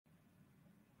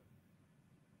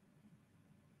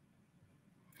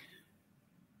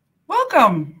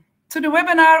Welcome to the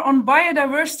webinar on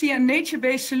biodiversity and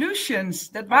nature-based solutions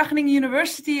that Wageningen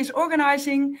University is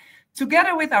organizing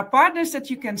together with our partners that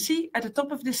you can see at the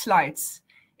top of the slides.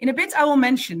 In a bit, I will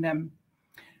mention them.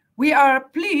 We are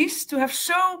pleased to have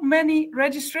so many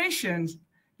registrations.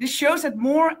 This shows that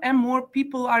more and more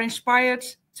people are inspired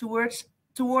towards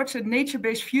a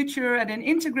nature-based future and in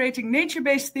integrating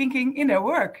nature-based thinking in their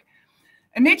work.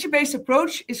 A nature-based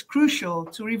approach is crucial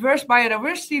to reverse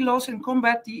biodiversity loss and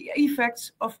combat the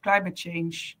effects of climate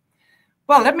change.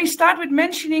 Well, let me start with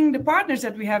mentioning the partners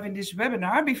that we have in this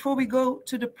webinar before we go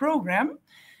to the program.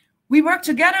 We work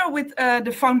together with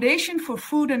the Foundation for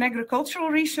Food and Agricultural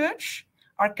Research,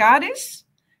 Arcadis,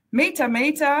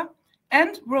 MetaMeta,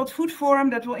 and World Food Forum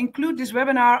that will include this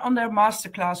webinar on their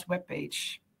Masterclass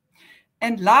webpage.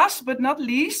 And last but not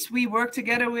least, we work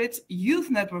together with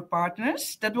youth network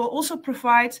partners that will also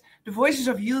provide the voices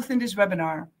of youth in this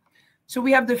webinar. So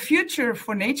we have the Future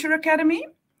for Nature Academy,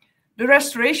 the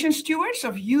Restoration Stewards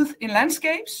of Youth in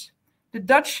Landscapes, the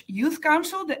Dutch Youth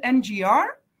Council, the NGR,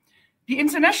 the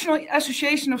International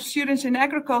Association of Students in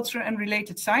Agriculture and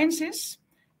Related Sciences,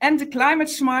 and the Climate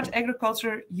Smart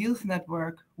Agriculture Youth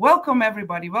Network. Welcome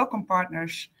everybody, welcome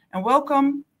partners, and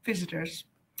welcome visitors.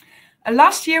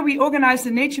 Last year, we organized the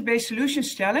Nature-Based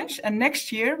Solutions Challenge, and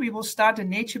next year, we will start the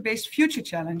Nature-Based Future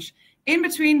Challenge. In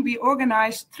between, we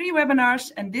organized 3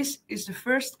 webinars, and this is the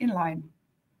first in line.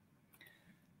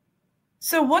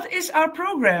 So what is our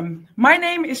program? My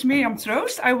name is Mirjam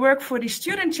Troost. I work for the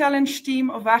Student Challenge team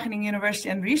of Wageningen University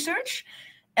and Research,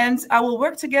 and I will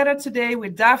work together today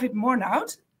with David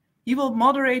Mornout. He will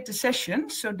moderate the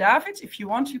session. So David, if you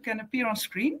want, you can appear on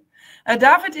screen.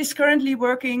 David is currently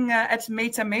working at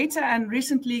MetaMeta and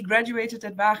recently graduated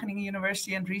at Wageningen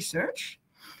University and Research.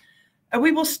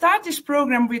 We will start this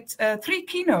program with 3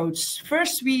 keynotes.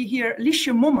 First, we hear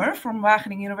Liesje Mommer from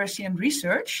Wageningen University and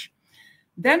Research.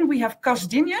 Then we have Cas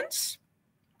Dinjens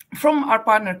from our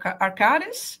partner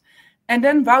Arcadis. And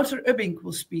then Wouter Ubbink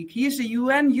will speak. He is the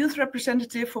UN Youth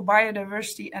Representative for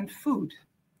Biodiversity and Food.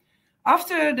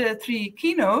 After the 3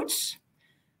 keynotes,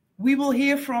 we will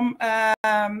hear from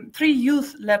 3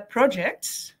 youth-led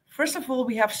projects. First of all,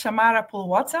 we have Samara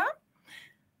Polwata.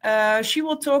 She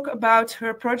will talk about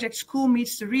her project School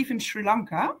Meets the Reef in Sri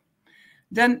Lanka.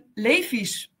 Then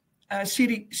Levis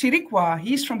Sirikwa,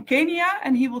 he's from Kenya,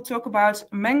 and he will talk about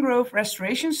mangrove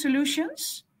restoration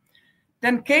solutions.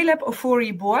 Then Caleb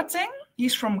Ofori Boateng,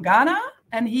 he's from Ghana,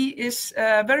 and he is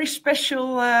very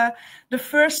special, the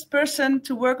first person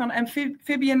to work on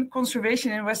amphibian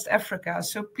conservation in West Africa.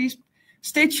 So please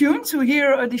stay tuned to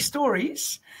hear these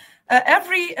stories.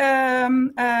 Every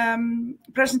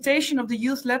presentation of the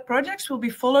youth-led projects will be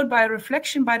followed by a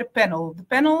reflection by the panel. The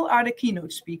panel are the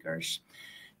keynote speakers.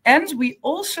 And we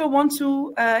also want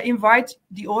to invite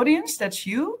the audience, that's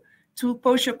you, to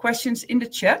post your questions in the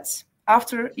chat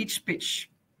after each speech.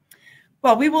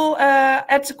 Well, we will,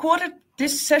 at the quarter,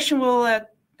 this session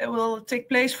will take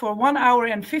place for 1 hour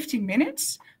and 15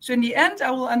 minutes. So in the end,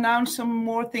 I will announce some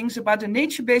more things about the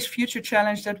Nature-Based Future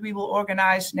Challenge that we will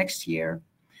organize next year.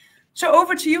 So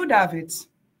over to you, David.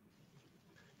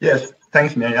 Yes,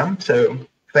 thanks, Mirjam. So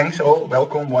thanks all,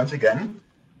 welcome once again.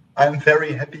 I'm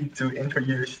very happy to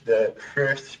introduce the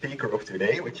first speaker of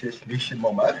today, which is Liesje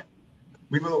Mommer.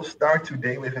 We will start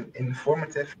today with an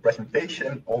informative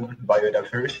presentation on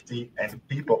biodiversity and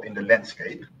people in the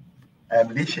landscape.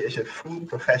 Liesje is a full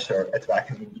professor at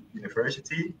Wageningen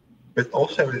University, but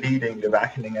also leading the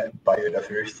Wageningen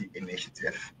Biodiversity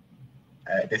Initiative.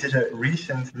 This is a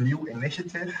recent new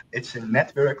initiative. It's a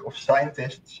network of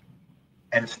scientists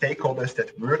and stakeholders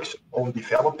that works on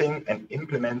developing and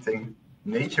implementing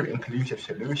nature-inclusive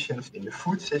solutions in the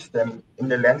food system, in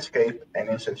the landscape, and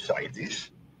in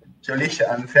societies. So Liesje,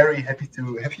 I'm very happy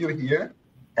to have you here,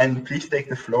 and please take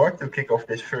the floor to kick off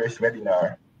this first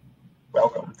webinar.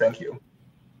 Welcome, thank you.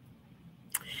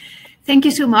 Thank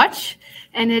you so much.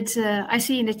 And I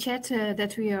see in the chat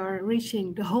that we are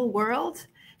reaching the whole world.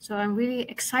 So I'm really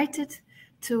excited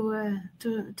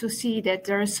to see that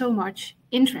there is so much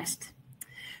interest.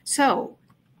 So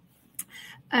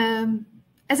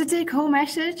as a take-home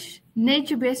message,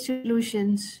 nature-based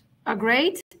solutions are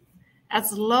great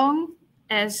as long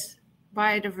as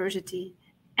biodiversity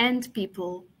and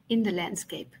people in the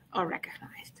landscape are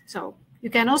recognized. So you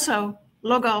can also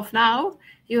log off now.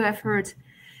 You have heard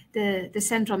the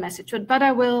central message, but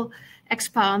I will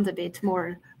expand a bit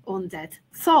more on that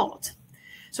thought.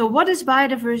 So what is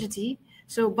biodiversity?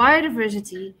 So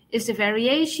biodiversity is the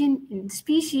variation in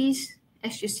species,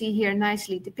 as you see here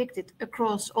nicely depicted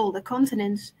across all the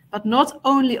continents, but not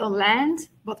only on land,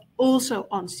 but also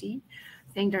on sea.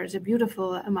 I think there's a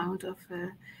beautiful amount of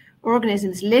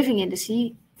organisms living in the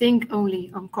sea. Think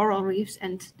only on coral reefs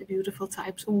and the beautiful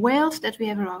types of whales that we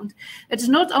have around. It's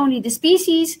not only the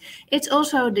species, it's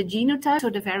also the genotype, so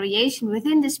the variation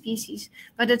within the species,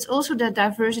 but it's also the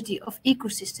diversity of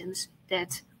ecosystems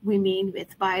that we mean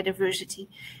with biodiversity.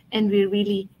 And we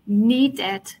really need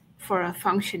that for a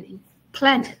functioning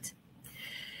planet.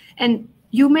 And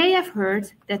you may have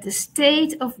heard that the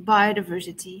state of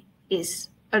biodiversity is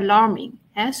alarming.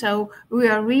 So we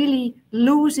are really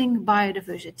losing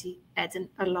biodiversity at an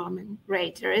alarming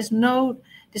rate. There is no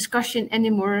discussion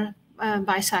anymore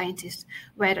by scientists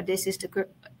whether this is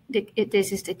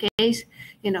the case.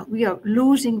 We are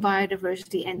losing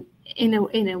biodiversity, and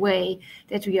in a way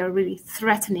that we are really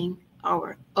threatening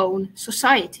our own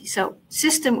society. So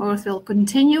System Earth will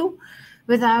continue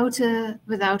without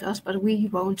us, but we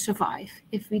won't survive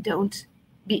if we don't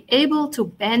be able to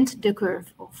bend the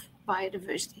curve of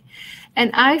biodiversity.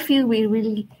 And I feel we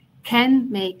really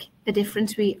can make a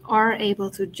difference. We are able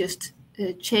to just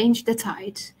change the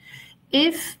tides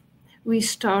if we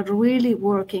start really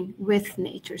working with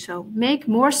nature. So make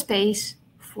more space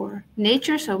for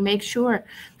nature. So make sure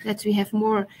that we have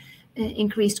more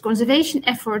increased conservation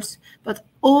efforts, but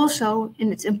also,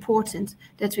 and it's important,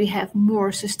 that we have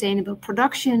more sustainable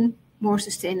production, more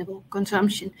sustainable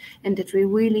consumption, and that we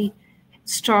really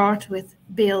start with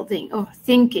building or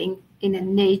thinking in a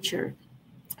nature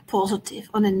positive,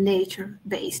 on a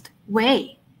nature-based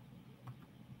way.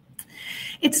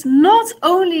 It's not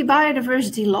only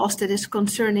biodiversity loss that is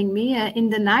concerning me in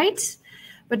the night,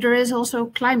 but there is also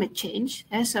climate change.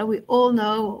 So we all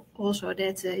know also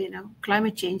that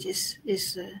climate change is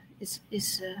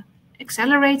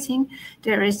accelerating.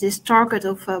 There is this target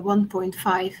of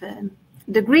 1.5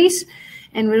 degrees,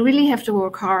 and we really have to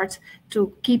work hard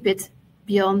to keep it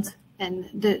beyond. And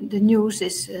the news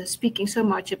is speaking so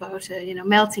much about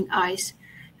melting ice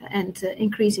and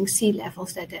increasing sea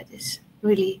levels that is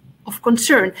really of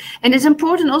concern. And it's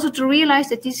important also to realize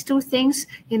that these two things,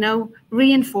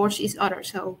 reinforce each other.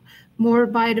 So more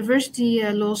biodiversity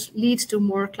loss leads to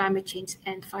more climate change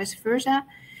and vice versa.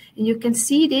 And you can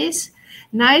see this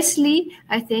nicely,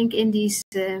 I think, in these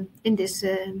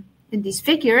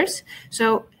figures.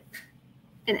 So.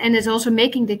 And it's also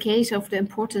making the case of the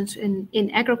importance in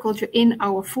agriculture in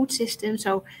our food system.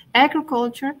 So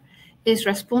agriculture is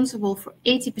responsible for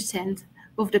 80%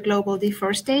 of the global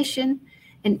deforestation.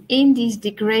 And in these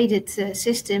degraded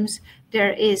systems,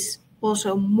 there is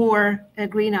also more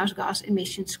greenhouse gas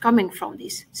emissions coming from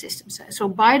these systems. So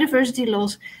biodiversity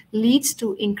loss leads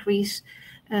to increased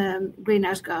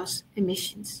greenhouse gas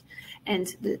emissions.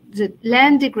 And the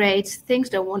land degrades, things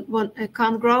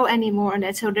can't grow anymore,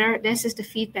 and so this is the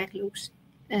feedback loops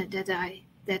that I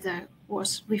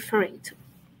was referring to.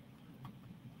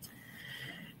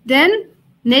 Then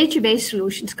nature-based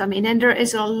solutions come in, and there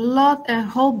is a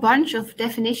whole bunch of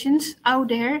definitions out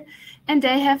there, and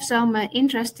they have some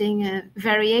interesting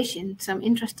variation, some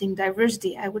interesting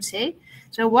diversity, I would say.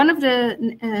 So one of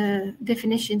the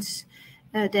definitions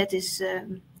that is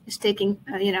taking,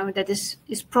 that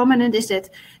is prominent is that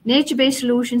nature-based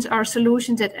solutions are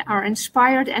solutions that are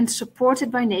inspired and supported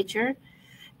by nature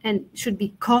and should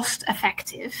be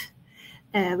cost-effective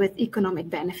with economic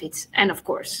benefits. And of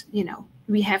course,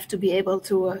 we have to be able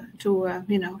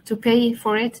to pay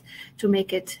for it to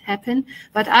make it happen.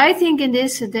 But I think in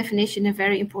this definition, a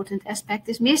very important aspect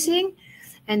is missing,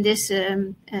 and this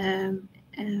and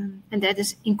that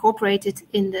is incorporated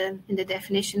in the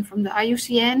definition from the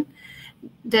IUCN.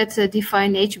 That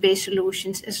define nature-based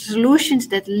solutions as solutions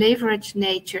that leverage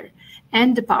nature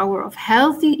and the power of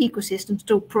healthy ecosystems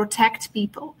to protect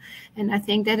people. And I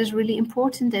think that is really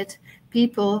important, that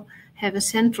people have a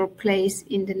central place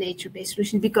in the nature-based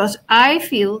solution, because I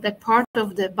feel that part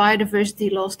of the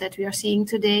biodiversity loss that we are seeing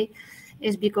today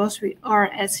is because we are,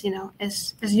 as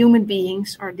human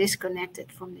beings, are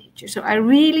disconnected from nature. So I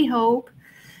really hope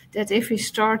that if we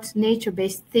start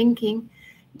nature-based thinking,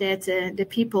 that the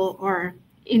people are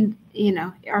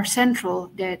are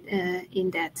central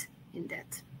in that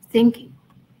thinking.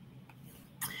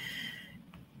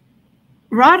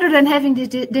 Rather than having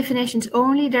the definitions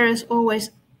only, there is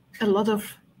always a lot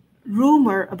of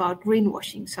rumor about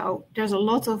greenwashing. So there's a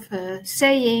lot of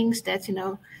sayings that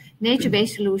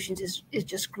nature-based solutions is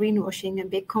just greenwashing, and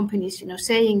big companies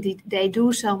saying they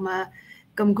do some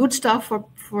good stuff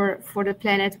for the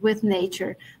planet with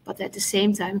nature, but at the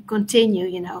same time continue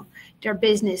their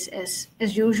business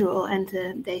as usual, and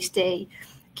they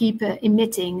keep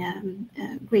emitting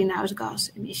greenhouse gas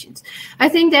emissions. I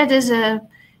think that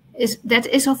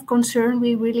is of concern.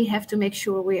 We really have to make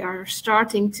sure we are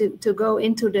starting to go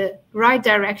into the right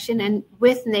direction and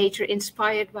with nature,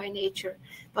 inspired by nature,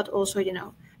 but also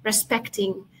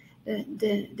respecting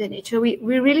the nature. We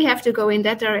really have to go in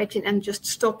that direction and just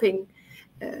stopping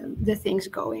the things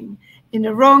going in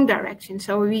the wrong direction.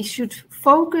 So we should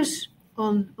focus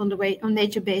on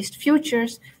nature-based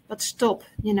futures, but stop,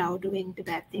 doing the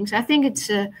bad things. I think it's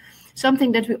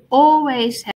something that we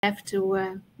always have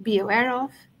to be aware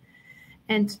of,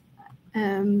 and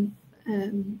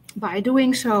by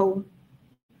doing so,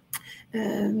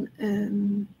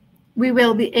 we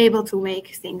will be able to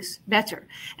make things better.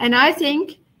 And I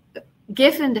think,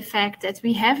 given the fact that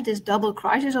we have this double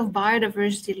crisis of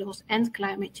biodiversity loss and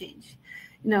climate change,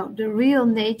 the real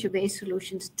nature-based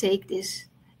solutions take this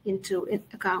into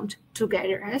account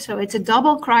together. So it's a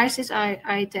double crisis,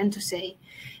 I tend to say,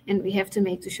 and we have to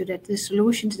make sure that the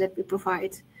solutions that we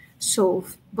provide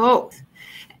solve both.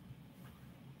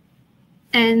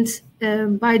 And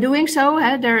by doing so,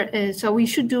 so we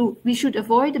should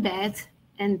avoid the bad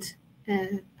and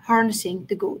harnessing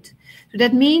the good. So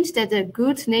that means that a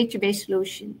good nature-based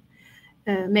solution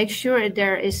makes sure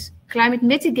there is climate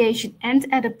mitigation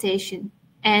and adaptation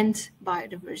and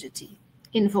biodiversity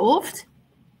involved.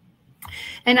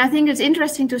 And I think it's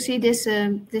interesting to see this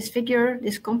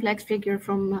complex figure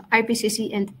from IPCC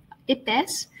and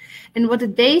IPAAS, and what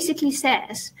it basically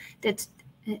says, that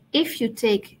if you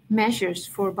take measures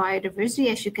for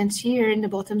biodiversity, as you can see here in the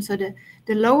bottom, so the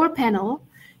lower panel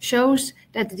shows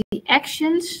that the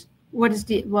actions,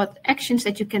 what actions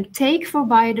that you can take for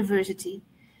biodiversity,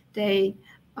 they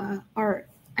are,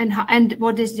 and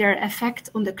what is their effect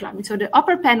on the climate. So the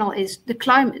upper panel is the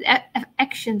climate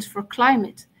actions for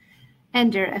climate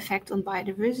and their effect on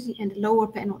biodiversity, and the lower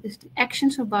panel is the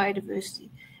actions of biodiversity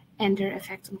and their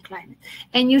effect on climate.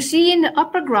 And you see in the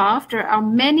upper graph there are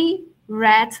many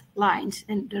red lines,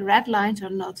 and the red lines are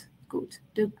not good.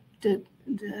 The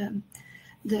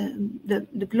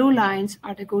blue lines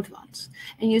are the good ones.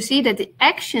 And you see that the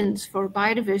actions for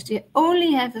biodiversity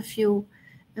only have a few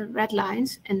red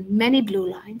lines and many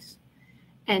blue lines.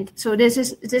 And so this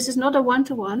is not a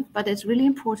one-to-one, but it's really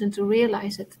important to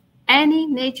realize that any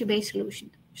nature-based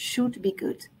solution should be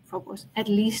good for us, at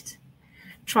least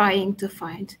trying to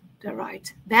find the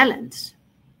right balance.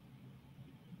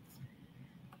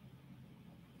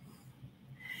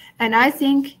 And I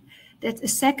think that a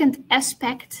second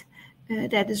aspect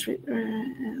that is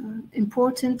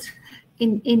important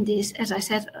in this, as I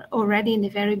said already in the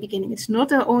very beginning, it's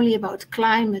not only about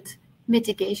climate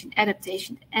mitigation,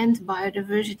 adaptation, and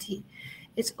biodiversity.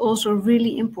 It's also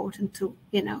really important to,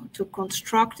 to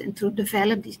construct and to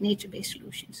develop these nature-based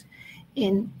solutions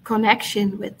in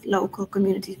connection with local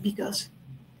communities, because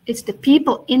it's the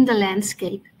people in the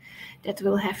landscape that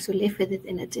will have to live with it,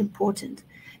 and it's important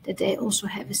that they also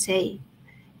have a say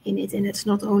in it. And it's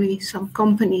not only some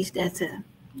companies that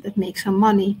make some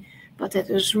money, but that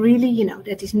there's really,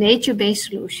 that these nature-based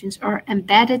solutions are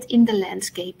embedded in the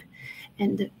landscape,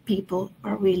 and the people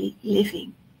are really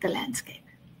living the landscape.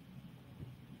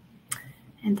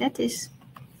 And that is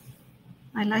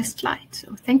my last slide.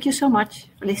 So thank you so much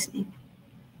for listening.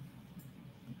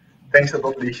 Thanks a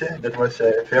lot, Lise. That was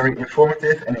very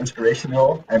informative and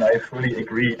inspirational. And I fully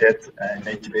agree that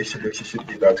nature-based solutions should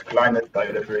be about climate,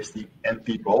 biodiversity, and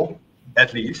people,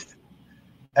 at least.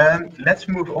 Let's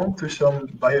move on to some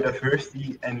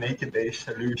biodiversity and nature-based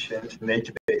solutions,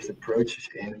 nature-based approaches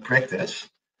in practice.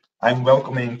 I'm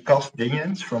welcoming Cas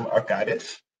Dingens from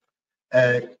Arcadis.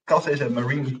 Cas is a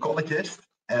marine ecologist,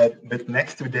 but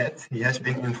next to that, he has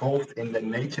been involved in the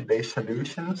nature-based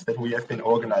solutions that we have been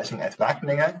organizing at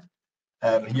Wageningen.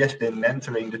 He has been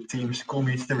mentoring the team School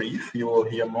Meets the Reef. You will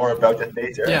hear more about that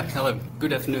later. Yeah, hello,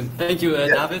 good afternoon. Thank you,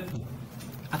 David.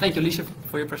 Thank you, Lise,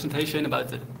 for your presentation about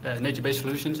the nature-based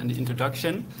solutions and the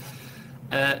introduction.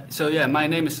 My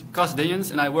name is Cas Dingens,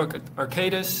 and I work at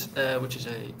Arcadis, which is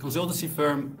a consultancy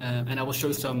firm, and I will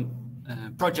show some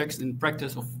projects in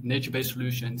practice of nature-based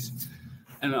solutions.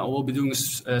 And I will be doing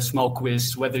a small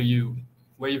quiz where you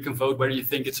can vote whether you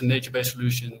think it's a nature-based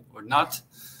solution or not.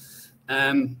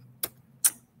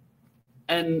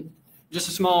 And just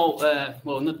a small,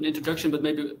 not an introduction, but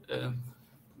maybe a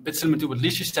bit similar to what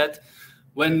Lise said.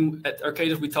 When at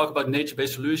Arcadis we talk about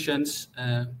nature-based solutions,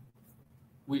 let's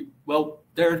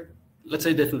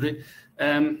say differently.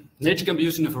 Nature can be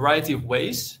used in a variety of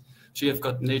ways. So you've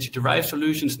got nature-derived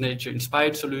solutions,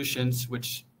 nature-inspired solutions,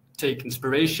 which take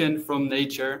inspiration from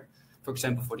nature, for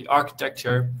example, for the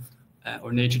architecture,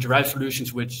 or nature-derived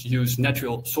solutions which use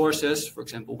natural sources, for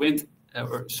example, wind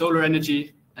or solar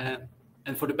energy,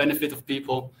 and for the benefit of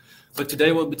people. But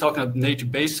today we'll be talking about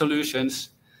nature-based solutions,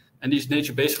 and these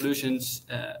nature-based solutions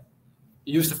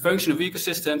use the function of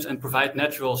ecosystems and provide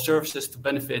natural services to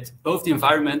benefit both the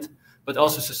environment, but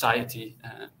also society,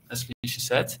 as Lise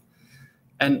said.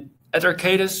 And at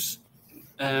Arcadis,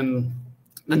 the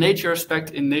nature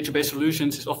aspect in nature-based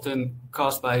solutions is often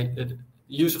caused by the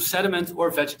use of sediment or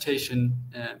vegetation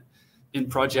in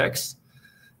projects.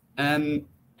 And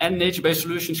nature-based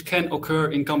solutions can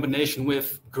occur in combination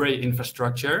with gray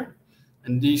infrastructure.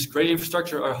 And these gray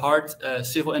infrastructure are hard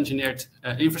civil engineered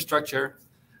infrastructure.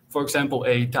 For example,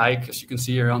 a dike, as you can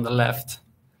see here on the left.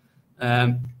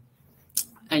 And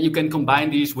you can combine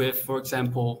these with, for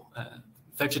example,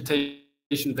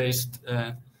 vegetation-based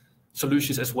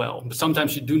solutions as well. But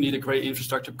sometimes you do need a gray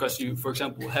infrastructure because you, for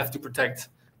example, have to protect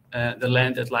the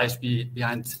land that lies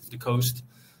behind the coast,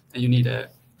 and you need a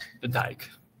dike.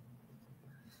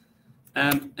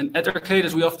 And at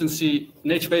Arcadis, we often see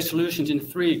nature-based solutions in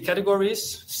 3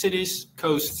 categories: cities,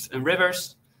 coasts, and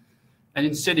rivers. And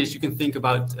in cities, you can think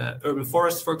about urban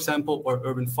forests, for example, or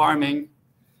urban farming.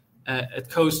 At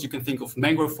coast, you can think of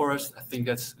mangrove forest. I think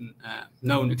that's a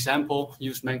known example.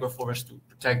 Use mangrove forest to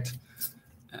protect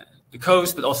the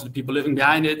coast, but also the people living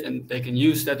behind it, and they can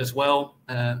use that as well,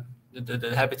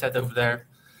 the habitat over there.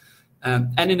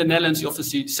 And in the Netherlands, you often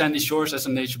see sandy shores as a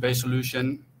nature-based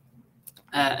solution.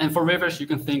 And for rivers, you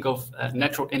can think of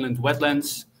natural inland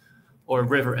wetlands or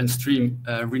river and stream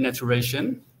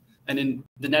renaturation. And in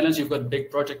the Netherlands, you've got a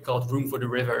big project called Room for the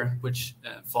River, which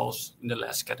falls in the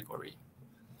last category.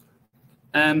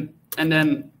 And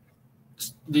then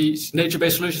these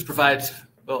nature-based solutions provide,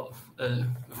 well, a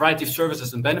variety of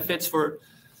services and benefits for,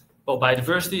 well,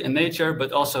 biodiversity and nature,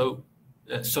 but also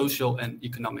social and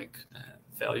economic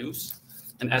values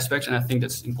and aspects. And I think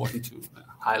that's important to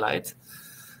highlight.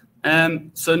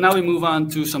 So now we move on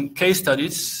to some case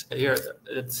studies here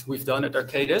that we've done at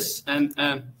Arcadis. And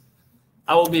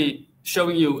I will be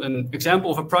showing you an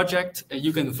example of a project.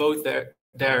 You can vote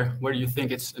there whether you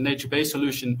think it's a nature-based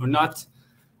solution or not.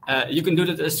 You can do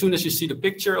that as soon as you see the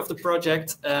picture of the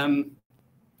project,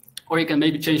 or you can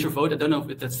maybe change your vote. I don't know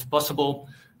if that's possible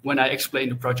when I explain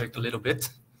the project a little bit.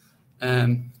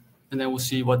 And then we'll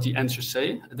see what the answers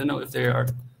say. I don't know if they are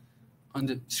on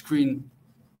the screen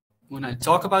when I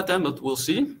talk about them, but we'll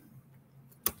see.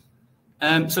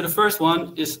 So the first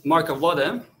one is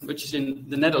Markerwadde, which is in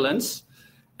the Netherlands.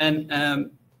 And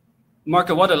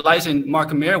Markerwadde lies in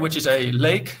Markermeer, which is a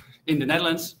lake in the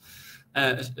Netherlands.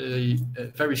 A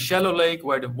very shallow lake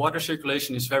where the water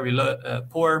circulation is very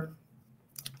poor.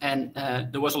 And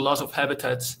there was a loss of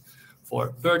habitats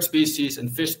for bird species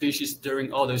and fish species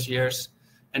during all those years.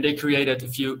 And they created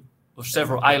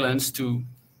several islands to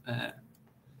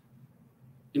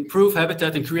improve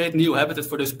habitat and create new habitat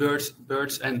for those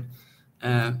birds and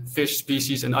fish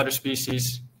species and other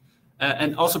species.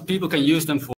 And also people can use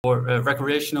them for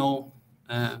recreational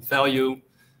value,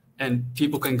 and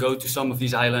people can go to some of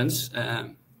these islands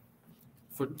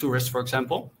for tourists, for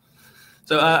example.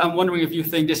 So I'm wondering if you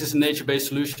think this is a nature-based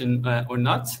solution or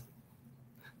not.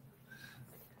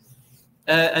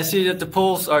 I see that the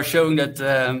polls are showing that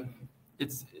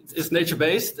it's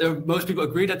nature-based. Most people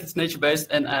agree that it's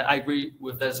nature-based, and I agree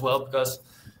with that as well, because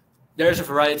there's a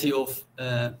variety of,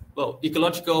 well,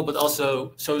 ecological, but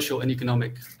also social and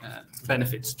economic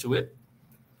benefits to it.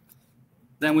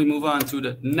 Then we move on to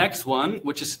the next one,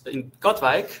 which is in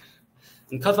Katwijk.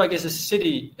 And Katwijk is a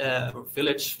city or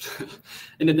village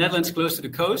in the Netherlands close to the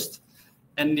coast.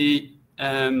 And the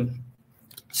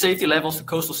safety levels, the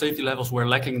coastal safety levels were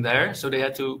lacking there. So they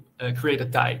had to create a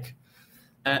dike.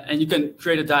 And you can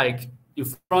create a dike in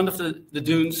front of the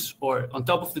dunes or on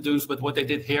top of the dunes. But what they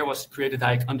did here was create a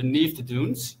dike underneath the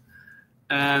dunes,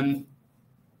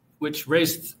 which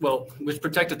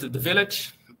protected the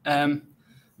village.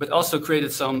 But also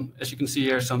created some, as you can see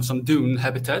here, some dune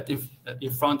habitat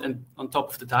in front and on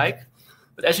top of the dike.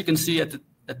 But as you can see at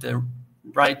the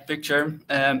right picture,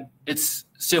 it's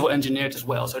civil engineered as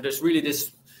well. So there's really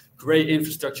this gray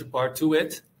infrastructure part to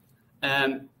it.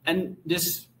 And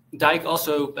this dike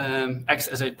also acts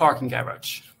as a parking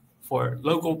garage for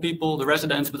local people, the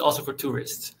residents, but also for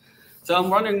tourists. So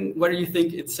I'm wondering whether you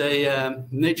think it's a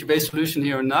nature-based solution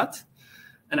here or not.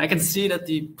 And I can see that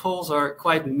the polls are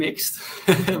quite mixed,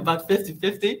 about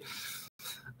 50-50.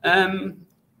 I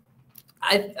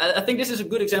think this is a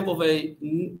good example of a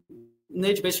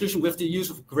nature-based solution with the use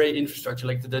of gray infrastructure,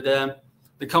 like the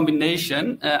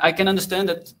combination. I can understand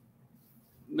that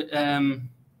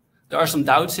there are some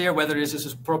doubts here whether this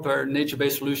is a proper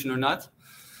nature-based solution or not.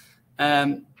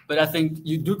 But I think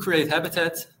you do create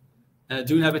habitat,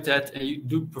 dune habitat, and you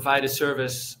do provide a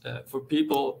service for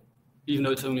people, even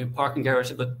though it's only a parking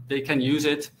garage, but they can use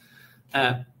it.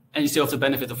 And you still have the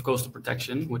benefit of coastal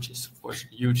protection, which is, of course,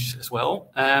 huge as well.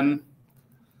 Then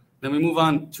we move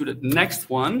on to the next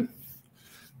one.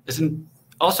 It's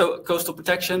also coastal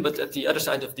protection, but at the other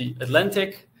side of the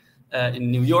Atlantic.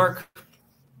 in New York,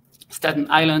 Staten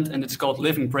Island, and it's called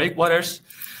Living Breakwaters.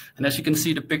 And as you can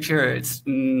see the picture, it's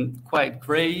quite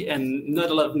gray and not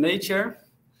a lot of nature.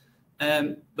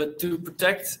 But to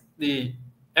protect the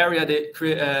area, they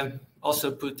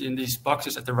also put in these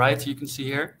boxes at the right, you can see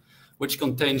here, which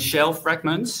contain shell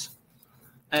fragments.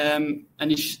 And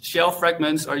these shell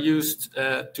fragments are used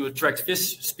to attract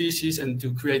fish species and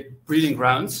to create breeding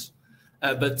grounds.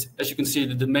 But as you can see,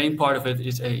 the main part of it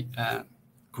is a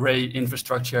gray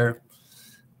infrastructure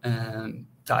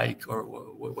dike or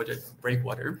with a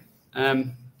breakwater.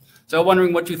 So I'm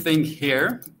wondering what you think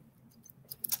here.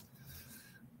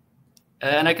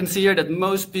 And I can see here that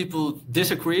most people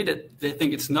disagree, that they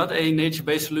think it's not a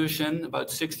nature-based solution,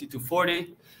 about 60 to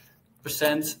 40%.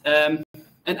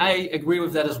 And I agree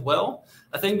with that as well.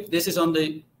 I think this is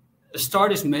a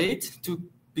start is made to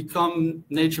become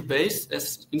nature-based,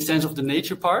 as in the sense of the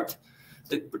nature part.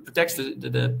 It protects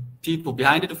the people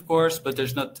behind it, of course, but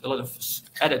there's not a lot of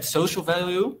added social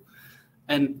value.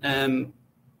 And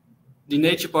the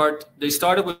nature part, they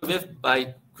started with it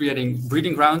by creating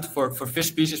breeding ground for fish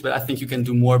species, but I think you can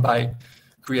do more by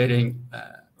creating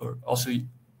or also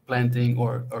planting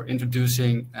or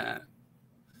introducing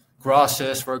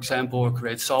grasses, for example, or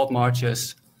create salt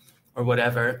marshes or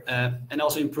whatever, and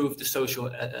also improve the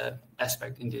social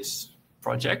aspect in this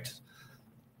project.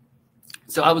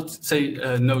 So I would say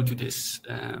no to this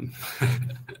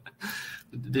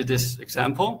this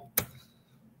example.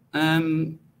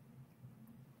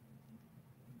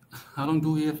 How long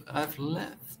do we have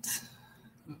left?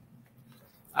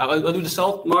 I'll do the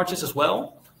salt marshes as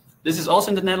well. This is also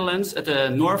in the Netherlands, at the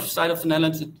north side of the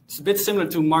Netherlands. It's a bit similar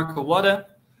to Markerwadde.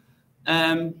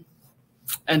 And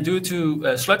due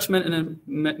to sludge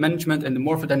management and the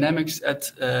morphodynamics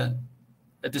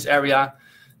at this area,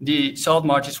 the salt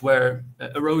marshes were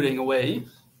eroding away.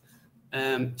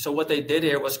 So what they did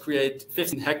here was create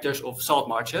 15 hectares of salt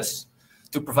marshes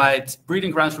to provide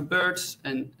breeding grounds for birds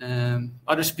and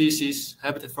other species,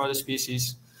 habitat for other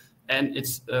species, and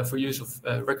it's for use of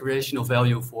recreational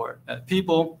value for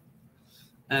people.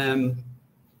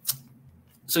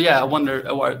 So yeah, I wonder,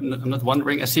 or I'm not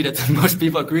wondering, I see that most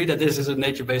people agree that this is a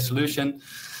nature-based solution.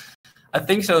 I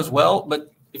think so as well,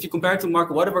 but if you compare it to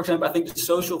Markerwadde, for example, I think the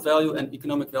social value and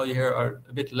economic value here are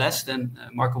a bit less than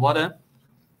Markerwadde,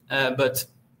 but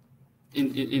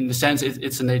in the sense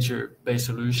it's a nature-based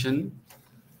solution.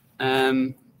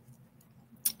 Then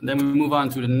we move on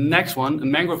to the next one, a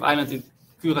mangrove island in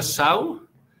Curaçao.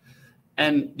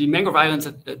 And the mangrove islands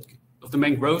of the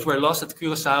mangroves were lost at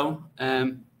Curaçao.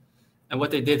 And what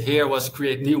they did here was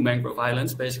create new mangrove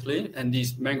islands, basically. And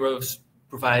these mangroves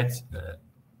provide a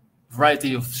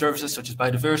variety of services, such as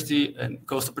biodiversity and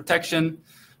coastal protection.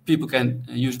 People can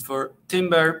use it for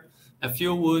timber and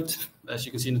fuel wood, as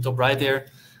you can see in the top right there.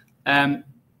 And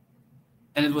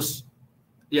it was,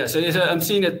 yeah, so I'm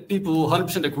seeing that people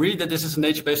 100% agree that this is a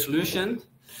nature-based solution.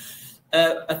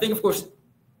 I think, of course,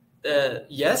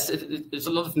 yes, it's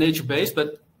a lot of nature-based,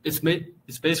 but it's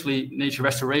basically nature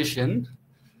restoration.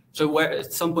 So where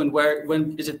at some point,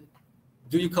 when is it?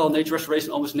 Do you call nature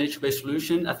restoration almost nature-based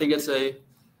solution? I think it's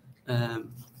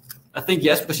I think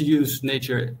yes, because you use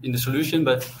nature in the solution.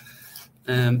 But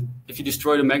if you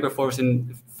destroy the mangrove forest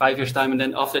in 5 years' time, and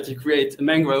then after that you create a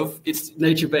mangrove, it's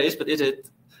nature-based. But is it?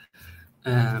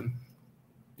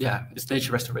 Yeah, it's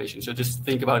nature restoration. So just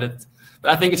think about it.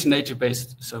 But I think it's a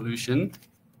nature-based solution.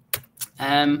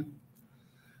 Then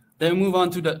we move on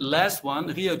to the last one,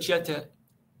 Rio Tietê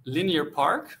Linear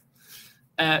Park.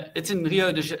 It's in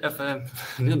Rio de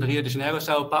Janeiro,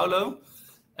 Sao Paulo,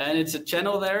 and it's a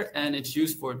channel there, and it's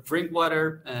used for drink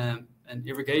water and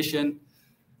irrigation,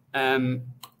 and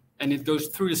it goes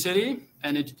through the city,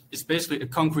 and it's basically a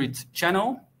concrete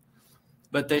channel,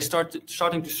 but they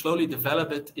starting to slowly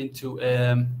develop it into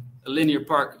a linear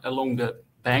park along the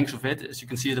banks of it. As you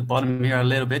can see at the bottom here a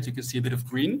little bit, you can see a bit of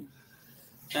green,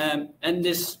 and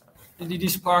these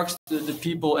parks, the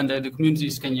people and the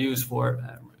communities can use for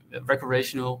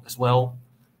recreational as well.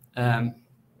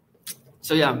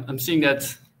 So yeah, I'm seeing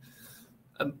that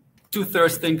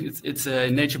 2/3 think it's a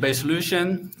nature-based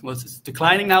solution. Well, it's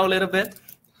declining now a little bit.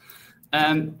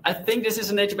 I think this is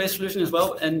a nature-based solution as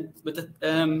well. But the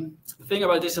thing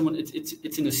about this one,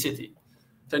 it's in a city.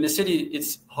 So in the city,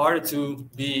 it's harder to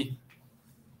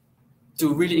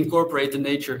really incorporate the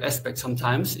nature aspect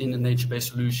sometimes in a nature-based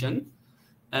solution.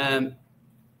 And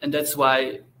that's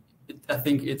why I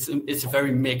think it's a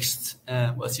very mixed,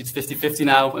 it's 50-50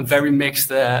 now, a very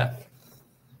mixed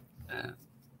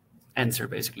answer,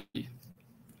 basically.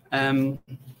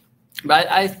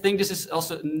 But I think this is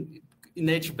also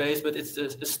nature-based, but it's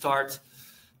a start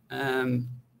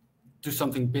do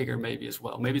something bigger maybe as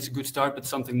well. Maybe it's a good start, but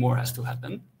something more has to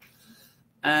happen.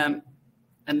 And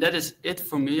that is it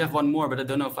for me. I have one more, but I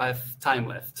don't know if I have time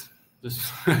left.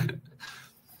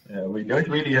 We don't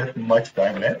really have much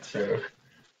time left, so.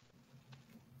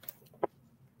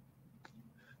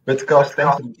 But Cas,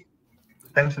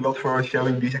 thanks a lot for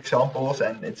showing these examples,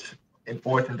 and it's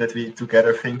important that we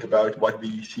together think about what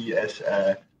we see as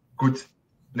good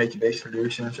nature-based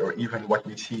solutions, or even what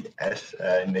we see as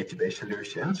nature-based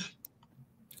solutions.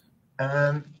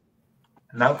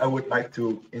 Now I would like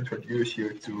to introduce you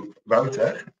to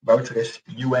Wouter. Wouter is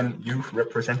UN Youth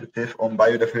Representative on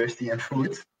Biodiversity and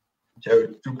Food. So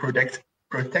to protect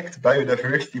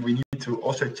biodiversity, we need to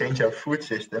also change our food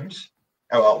systems.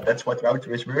 Well, that's what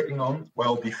Wouter is working on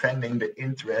while defending the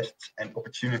interests and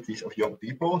opportunities of young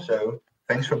people. So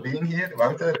thanks for being here,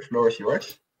 Wouter. The floor is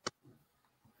yours.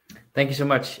 Thank you so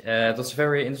much. It was a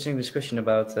very interesting discussion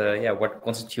about what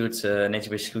constitutes a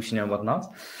nature-based solution and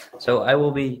whatnot. So I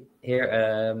will be here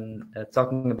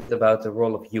talking a bit about the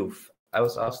role of youth. I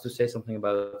was asked to say something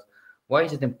about why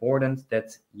is it important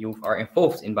that youth are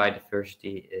involved in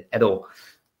biodiversity at all.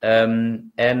 I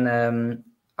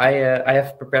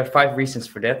have prepared 5 reasons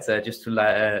for that, just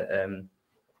to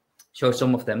show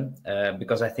some of them,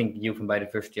 because I think youth and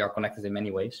biodiversity are connected in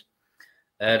many ways.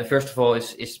 The first of all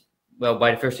is well,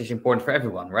 biodiversity is important for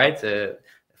everyone, right?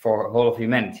 For the whole of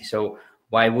humanity. So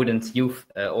why wouldn't youth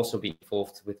also be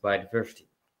involved with biodiversity?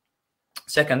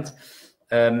 Second,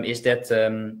 is that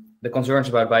the concerns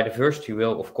about biodiversity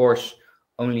will, of course,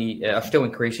 only are still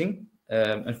increasing,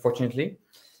 unfortunately.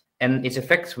 And its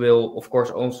effects will, of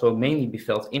course, also mainly be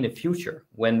felt in the future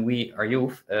when we, our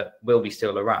youth, will be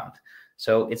still around.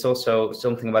 So it's also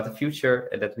something about the future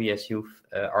that we as youth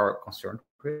are concerned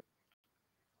with.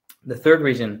 The third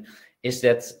reason is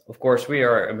that, of course, we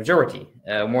are a majority.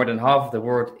 More than half of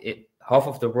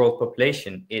the world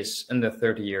population is under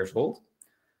 30 years old.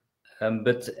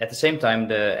 But at the same time,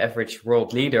 the average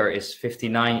world leader is a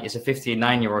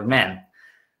 59-year-old man.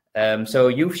 So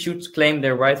youth should claim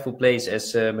their rightful place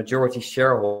as a majority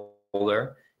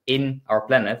shareholder in our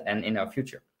planet and in our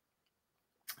future.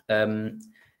 The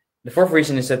fourth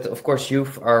reason is that, of course,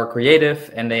 youth are creative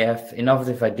and they have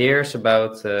innovative ideas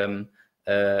about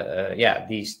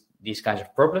these kinds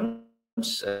of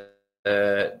problems.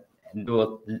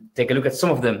 We'll take a look at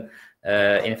some of them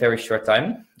in a very short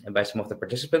time by some of the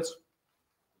participants.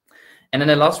 And then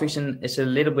the last reason is a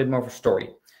little bit more of a story.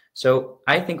 So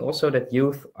I think also that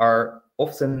youth are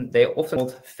often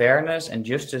hold fairness and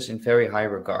justice in very high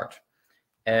regard.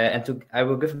 I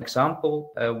will give an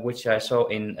example which I saw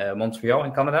in Montreal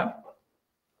in Canada.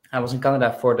 I was in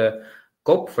Canada for the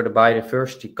COP, for the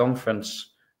Biodiversity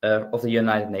Conference of the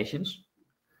United Nations.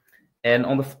 And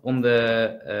on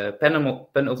the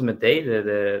penultimate day,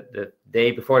 the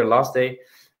day before the last day,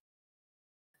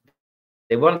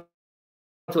 they wanted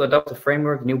to adopt a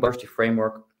framework, new biodiversity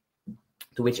framework,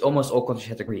 to which almost all countries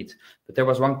had agreed. But there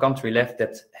was one country left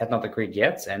that had not agreed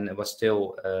yet, and it was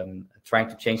still trying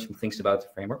to change some things about the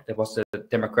framework. That was the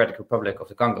Democratic Republic of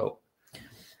the Congo.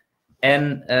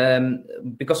 And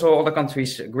because all other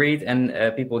countries agreed and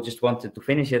people just wanted to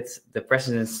finish it, the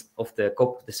presidents of the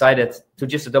COP decided to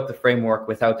just adopt the framework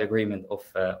without the agreement of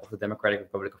the Democratic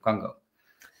Republic of Congo.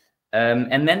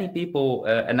 And many people,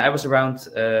 and I was around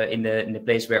in the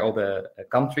place where all the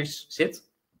countries sit,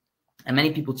 and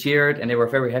many people cheered and they were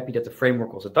very happy that the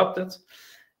framework was adopted.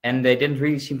 And they didn't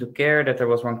really seem to care that there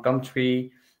was one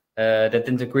country that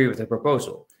didn't agree with the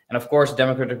proposal. And of course, the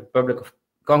Democratic Republic of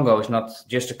Congo is not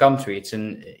just a country, it's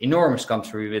an enormous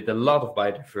country with a lot of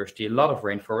biodiversity, a lot of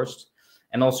rainforest,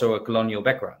 and also a colonial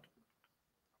background.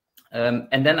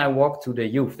 And then I walked to the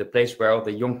youth, the place where all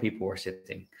the young people were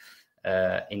sitting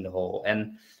in the hall.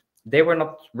 And they were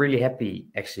not really happy,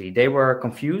 actually. They were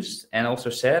confused and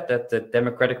also sad that the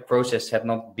democratic process had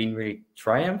not been really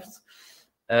triumphed.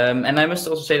 And I must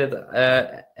also say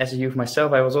that as a youth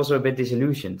myself, I was also a bit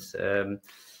disillusioned.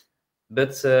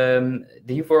 But the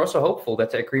youth were also hopeful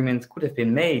that the agreement could have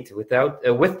been made with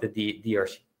the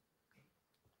DRC.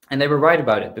 And they were right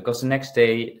about it, because the next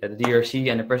day, the DRC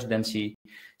and the presidency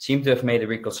seemed to have made a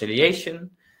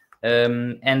reconciliation,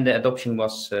 and the adoption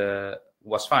was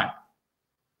fine.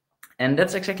 And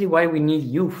that's exactly why we need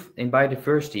youth in the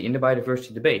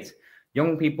biodiversity debate.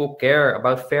 Young people care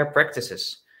about fair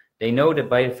practices. They know that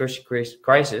biodiversity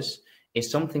crisis is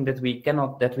something that we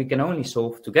can only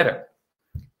solve together.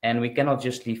 And we cannot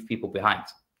just leave people behind.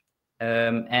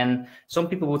 And some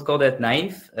people would call that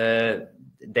naive.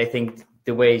 They think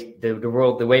the way the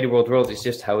world is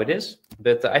just how it is.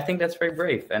 But I think that's very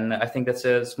brave, and I think that's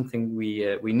something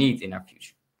we need in our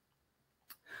future.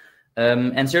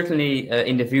 And certainly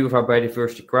in the view of our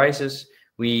biodiversity crisis,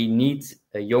 we need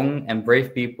young and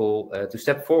brave people to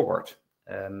step forward.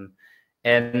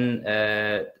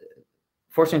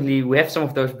 Fortunately, we have some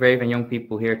of those brave and young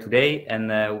people here today,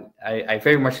 and I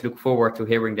very much look forward to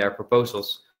hearing their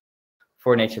proposals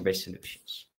for nature-based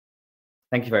solutions.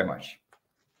 Thank you very much.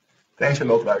 Thanks a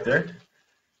lot, Wouter.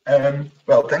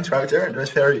 Well, thanks, Wouter. It was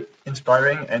very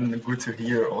inspiring and good to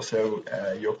hear also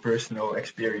your personal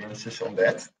experiences on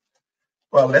that.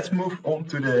 Well, let's move on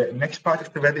to the next part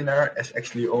of the webinar, as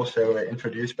actually also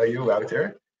introduced by you,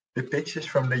 Wouter. The pitches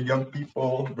from the young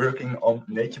people working on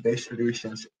nature-based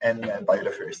solutions and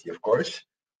biodiversity, of course.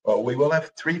 Well, we will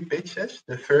have 3 pitches.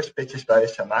 The first pitch is by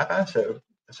Samara. So,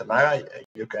 Samara,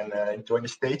 you can join the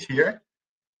stage here.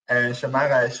 And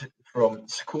Samara is from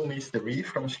School Meets the Reef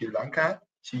from Sri Lanka.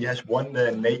 She has won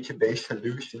the Nature-Based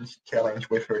Solutions Challenge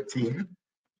with her team.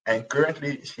 And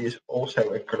currently, she is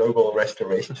also a global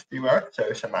restoration steward.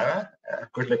 So, Samara,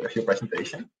 good luck with your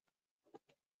presentation.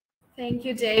 Thank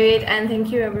you, David, and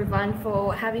thank you everyone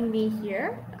for having me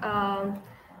here.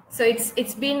 So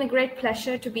it's been a great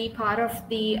pleasure to be part of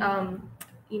the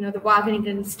the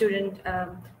Wageningen Student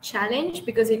Challenge,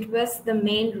 because it was the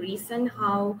main reason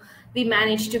how we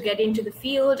managed to get into the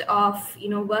field of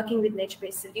working with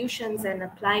nature-based solutions and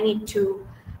applying it to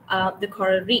the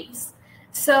coral reefs.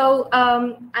 So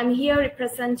I'm here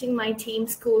representing my team,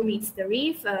 School Meets the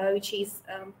Reef, which is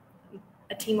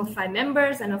a team of 5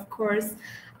 members, and of course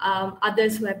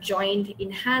others who have joined in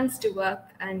hands to work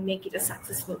and make it a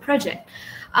successful project.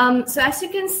 So as you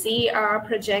can see, our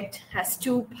project has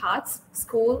 2 parts,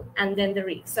 school and then the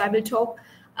reef. So I will talk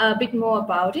a bit more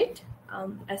about it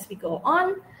as we go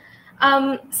on.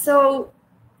 So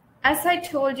as I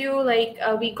told you,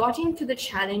 we got into the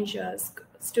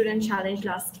student challenge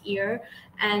last year,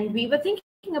 and we were thinking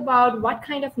about what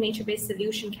kind of nature-based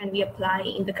solution can we apply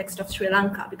in the context of Sri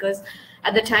Lanka, because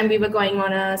at the time we were going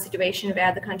on a situation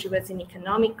where the country was in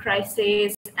economic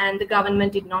crisis and the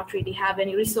government did not really have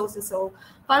any resources or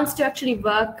funds to actually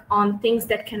work on things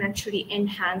that can actually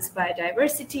enhance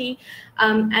biodiversity.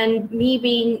 And me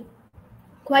being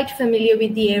quite familiar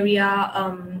with the area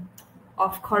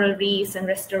of coral reefs and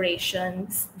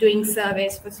restorations, doing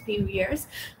surveys for a few years,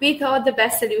 we thought the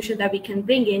best solution that we can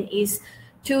bring in is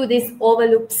to this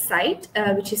overlooked site,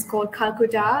 which is called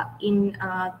Calcutta in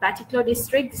Batticaloa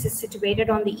district. This is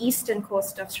situated on the eastern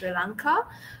coast of Sri Lanka,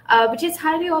 which is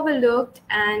highly overlooked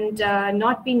and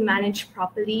not been managed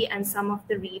properly, and some of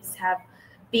the reefs have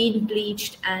been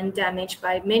bleached and damaged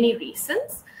by many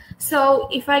reasons. So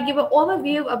if I give an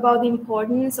overview about the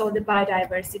importance of the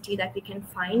biodiversity that we can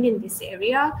find in this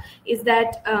area, is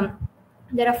that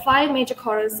there are 5 major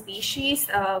coral species,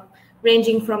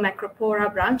 ranging from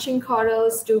Macropora branching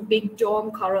corals to big dome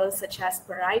corals such as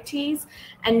Parietes,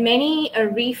 and many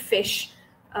reef fish,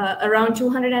 around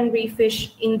 200 reef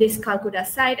fish in this Calcutta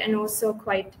site, and also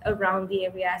quite around the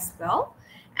area as well.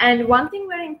 And one thing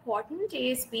very important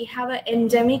is we have an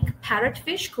endemic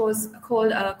parrotfish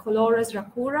called Colores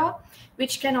racura,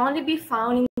 which can only be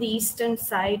found in the eastern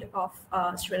side of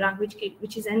Sri Lanka,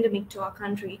 which is endemic to our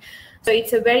country. So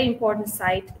it's a very important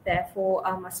site, therefore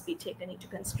must be taken into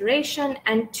consideration.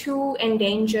 And 2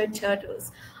 endangered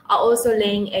turtles are also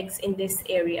laying eggs in this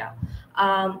area.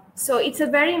 So it's a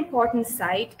very important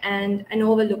site and an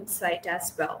overlooked site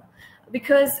as well,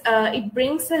 because it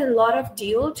brings a lot of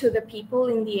deal to the people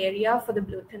in the area for the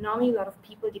blue economy. A lot of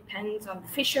people depend on the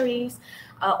fisheries,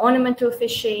 ornamental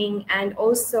fishing, and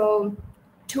also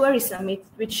tourism,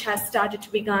 which has started to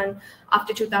begin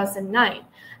after 2009.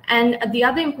 And the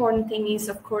other important thing is,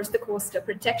 of course, the coastal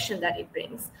protection that it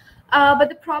brings. But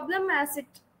the problem, as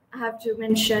I have to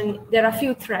mention, there are a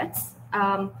few threats.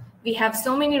 We have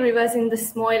so many rivers in the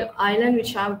small island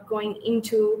which are going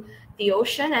into the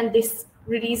ocean, and this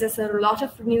releases a lot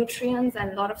of nutrients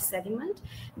and a lot of sediment,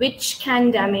 which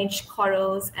can damage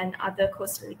corals and other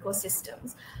coastal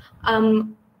ecosystems.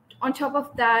 On top of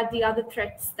that, the other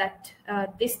threats that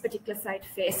this particular site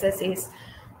faces is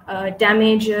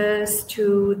damages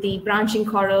to the branching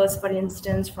corals, for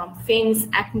instance, from fins,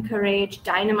 anchorage,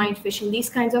 dynamite fishing,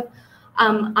 these kinds of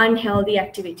unhealthy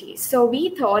activities. So we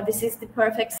thought this is the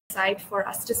perfect site for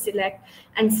us to select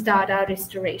and start our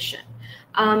restoration.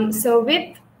 So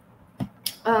with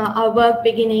our work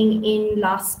beginning in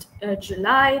last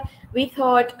July, we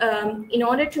thought in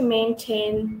order to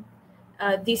maintain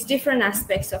these different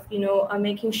aspects of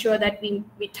making sure that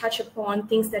we touch upon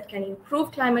things that can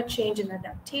improve climate change and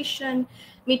adaptation,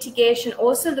 mitigation,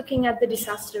 also looking at the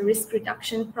disaster risk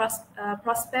reduction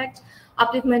prospect,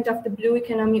 upliftment of the blue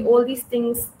economy, all these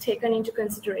things taken into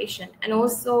consideration, and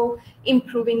also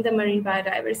improving the marine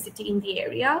biodiversity in the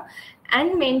area.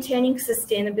 and maintaining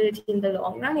sustainability in the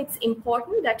long run, it's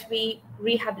important that we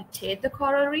rehabilitate the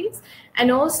coral reefs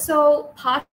and also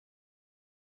pass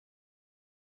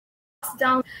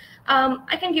down.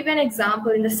 I can give you an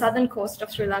example. In the southern coast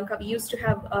of Sri Lanka, we used to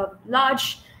have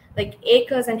large, like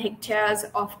acres and hectares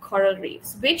of coral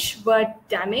reefs, which were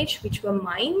damaged, which were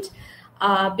mined,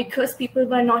 because people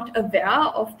were not aware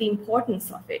of the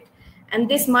importance of it. And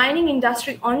this mining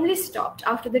industry only stopped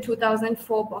after the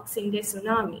 2004 Boxing Day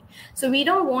tsunami. So we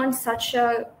don't want such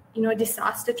a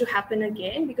disaster to happen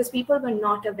again, because people were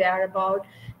not aware about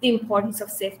the importance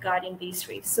of safeguarding these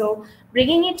reefs. So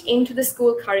bringing it into the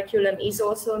school curriculum is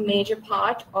also a major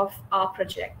part of our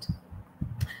project.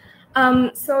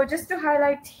 So just to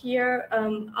highlight here,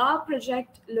 our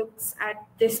project looks at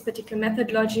this particular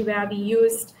methodology where we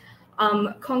used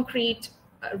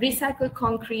recycled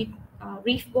concrete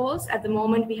reef balls. At the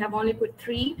moment, we have only put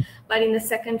 3, but in the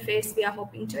second phase, we are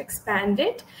hoping to expand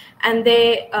it. And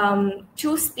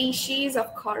 2 species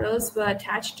of corals were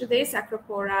attached to this,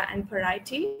 Acropora and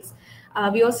Parietes.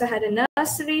 We also had a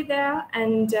nursery there,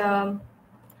 and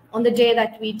on the day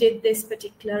that we did this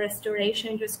particular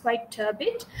restoration, it was quite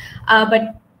turbid.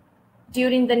 But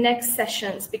during the next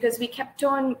sessions, because we kept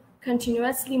on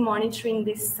continuously monitoring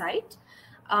this site,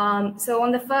 so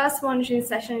on the first monitoring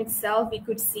session itself, we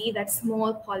could see that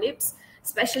small polyps,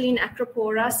 especially in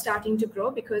Acropora, starting to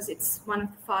grow, because it's one of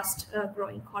the fast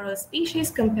growing coral species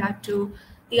compared to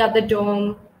the other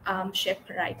dome-shaped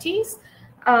Parietes.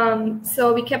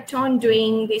 So we kept on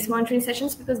doing these monitoring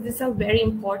sessions because these are very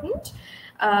important,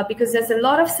 because there's a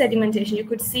lot of sedimentation. You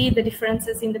could see the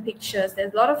differences in the pictures.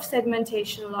 There's a lot of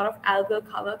sedimentation, a lot of algal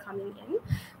cover coming in,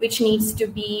 which needs to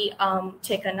be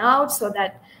taken out so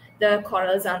that the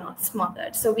corals are not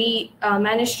smothered. So we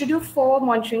managed to do 4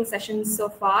 monitoring sessions so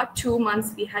far. 2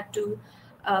 months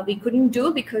we couldn't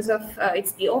do because of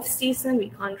it's the off season.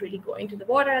 We can't really go into the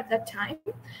water at that time.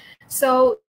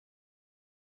 So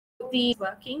the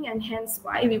working, and hence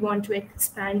why we want to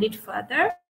expand it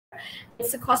further.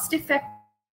 It's a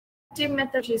cost-effective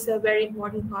method, which is a very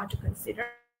important part to consider.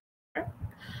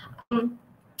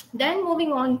 Then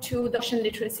moving on to the ocean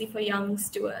literacy for young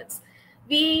stewards.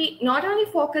 We not only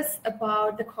focus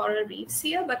about the coral reefs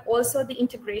here, but also the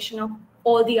integration of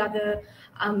all the other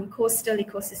coastal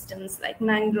ecosystems like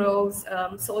mangroves,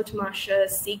 salt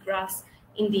marshes, seagrass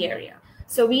in the area.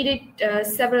 So we did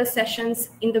several sessions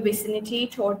in the vicinity,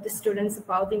 taught the students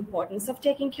about the importance of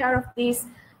taking care of these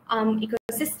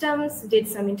ecosystems, did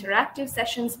some interactive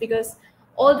sessions, because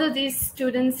although these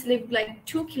students live like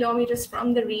 2 kilometers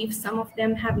from the reef, some of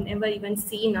them have never even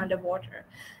seen underwater.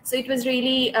 So it was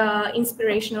really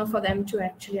inspirational for them to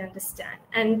actually understand.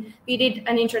 And we did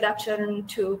an introduction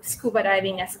to scuba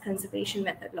diving as a conservation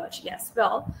methodology as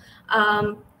well.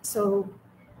 So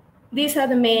these are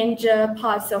the major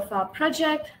parts of our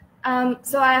project.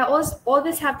 So I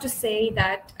always have to say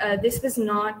that this was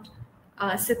not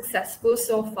successful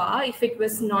so far if it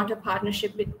was not a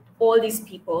partnership with all these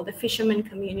people, the fishermen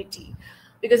community,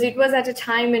 because it was at a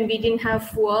time when we didn't have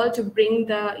fuel to bring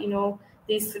the,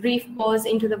 these reef balls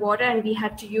into the water, and we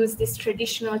had to use this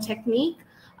traditional technique,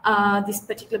 this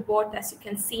particular boat, as you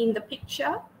can see in the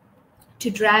picture, to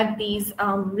drag these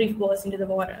reef balls into the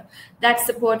water. That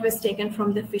support was taken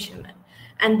from the fishermen,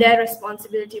 and their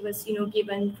responsibility was,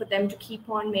 given for them to keep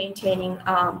on maintaining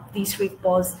these reef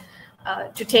balls,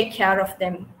 to take care of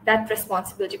them. That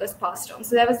responsibility was passed on.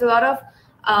 So there was a lot of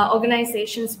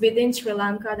organizations within Sri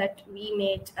Lanka that we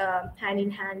made hand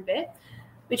in hand with,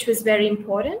 which was very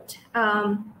important.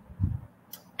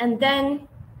 And then,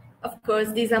 of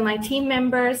course, these are my team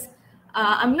members.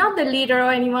 I'm not the leader or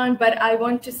anyone, but I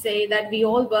want to say that we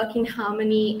all work in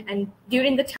harmony. And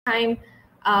during the time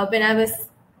when I was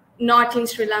not in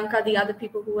Sri Lanka, the other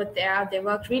people who were there, they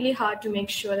worked really hard to make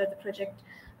sure that the project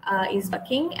is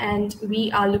working. And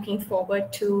we are looking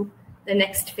forward to the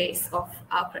next phase of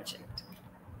our project.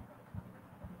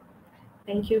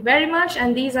 Thank you very much.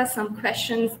 And these are some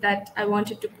questions that I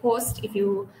wanted to post. If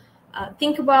you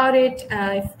think about it,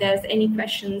 if there's any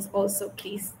questions also,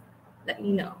 please let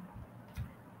me know.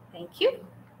 Thank you.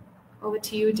 Over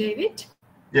to you, David.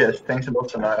 Yes, thanks a lot,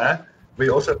 Samara. We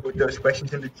also put those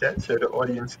questions in the chat so the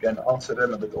audience can answer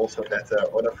them, but also let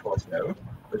other folks know.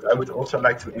 But I would also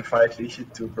like to invite Lisa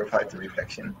to provide the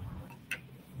reflection.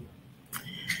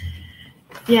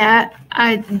 Yeah,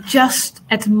 I just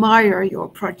admire your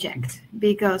project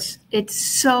because it's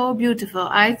so beautiful.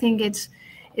 I think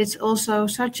it's also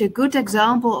such a good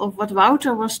example of what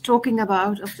Wouter was talking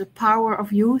about, of the power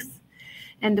of youth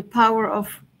and the power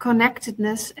of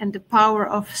connectedness and the power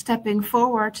of stepping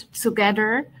forward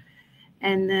together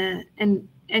and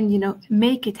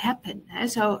make it happen.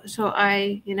 So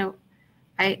I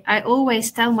I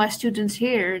always tell my students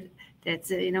here that,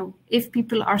 if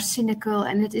people are cynical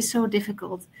and it is so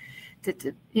difficult, that,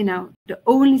 the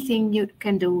only thing you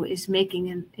can do is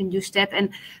making a new step. And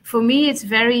for me, it's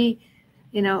very,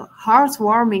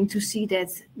 heartwarming to see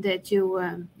that you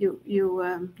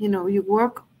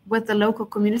work with the local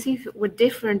community, with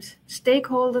different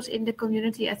stakeholders in the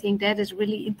community. I think that is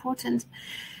really important.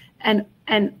 And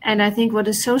I think what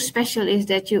is so special is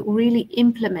that you really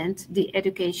implement the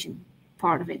education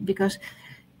part of it, because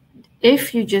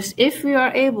if we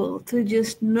are able to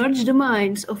just nudge the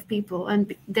minds of people,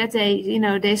 and that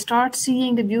they start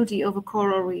seeing the beauty of a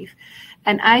coral reef,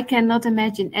 and I cannot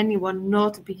imagine anyone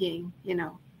not being,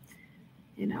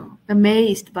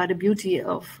 amazed by the beauty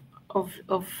of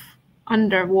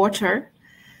underwater.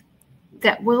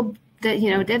 That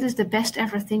is the best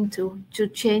ever thing to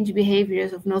change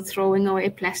behaviors of not throwing away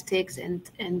plastics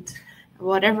and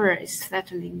whatever is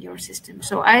threatening your system.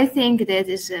 So I think that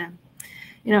is,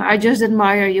 I just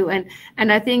admire you,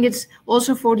 and I think it's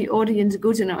also for the audience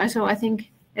good to know. So I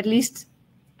think at least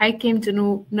I came to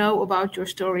know about your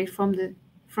story from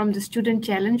the student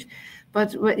challenge,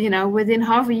 but within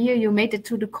half a year you made it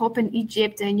to the COP in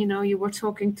Egypt, and you were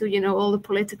talking to all the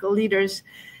political leaders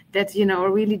that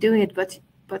are really doing it, but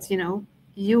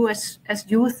you as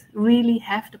youth really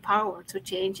have the power to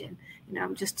change. And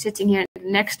I'm just sitting here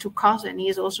next to Kaz, and he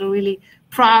is also really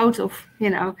proud of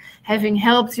having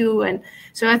helped you. And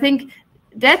so I think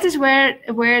that is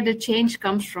where the change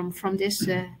comes from this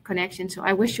connection. So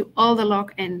I wish you all the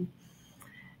luck and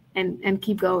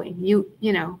keep going.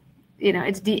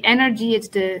 It's the energy, it's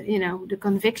the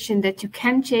conviction that you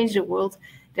can change the world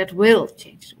that will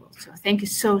change the world. So thank you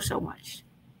so much.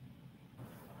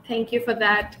 Thank you for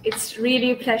that. It's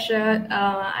really a pleasure.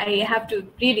 I have to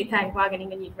really thank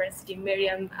Wageningen University,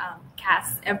 Miriam,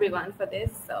 Cass, everyone for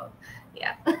this. So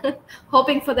yeah,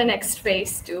 hoping for the next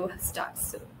phase to start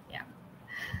soon. Yeah.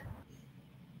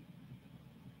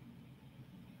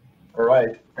 All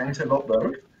right, thanks a lot,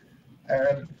 both.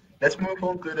 Let's move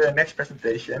on to the next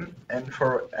presentation. And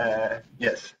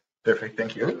yes, perfect,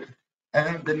 thank you.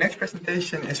 The next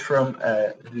presentation is from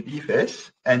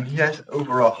Levis, and he has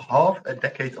over half a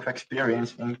decade of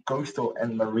experience in coastal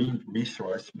and marine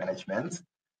resource management,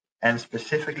 and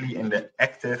specifically in the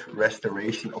active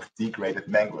restoration of degraded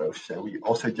mangroves. So we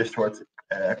also just heard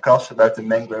Kaz about the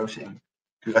mangroves in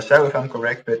Curaçao, if I'm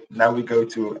correct, but now we go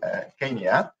to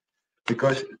Kenya,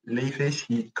 because Levis,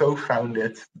 he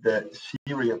co-founded the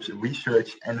Stewards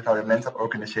Research Environmental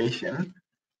Organization.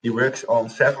 He works on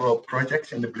several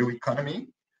projects in the blue economy.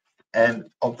 And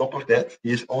on top of that,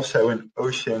 he is also an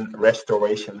ocean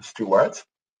restoration steward.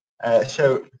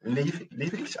 So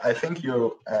Levis, I think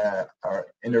you are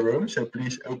in the room. So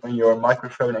please open your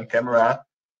microphone and camera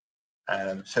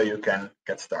so you can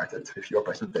get started with your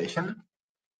presentation.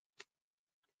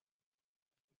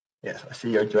 Yes, I see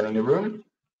you're joining the room.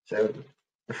 So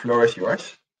the floor is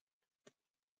yours.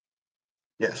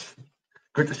 Yes.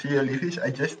 Good to see you, Levis. I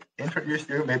just introduced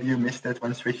you. Maybe you missed that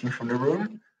when switching from the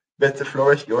room, but the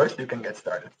floor is yours. You can get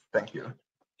started. Thank you.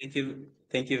 Thank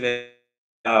you very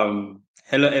much.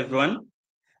 Hello, everyone.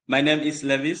 My name is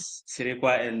Levis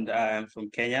Sirikwa, and I'm from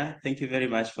Kenya. Thank you very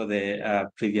much for the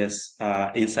previous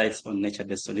insights on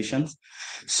nature-based solutions.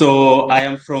 So I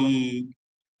am from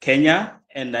Kenya,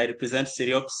 and I represent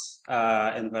Stewards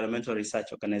Environmental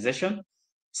Research Organization.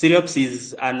 Stewards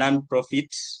is a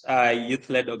non-profit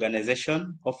youth-led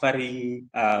organization offering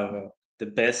the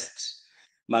best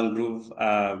mangrove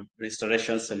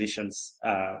restoration solutions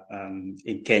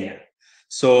in Kenya.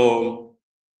 So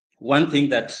one thing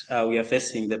that we are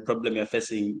facing, the problem we are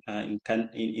facing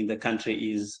in the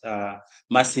country is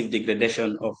massive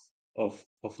degradation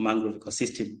of mangrove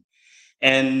ecosystem.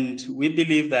 And we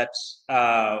believe that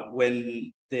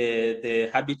when the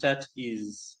habitat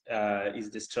is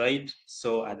destroyed,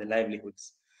 so are the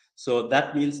livelihoods. So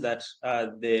that means that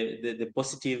the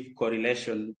positive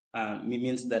correlation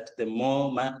means that the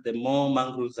more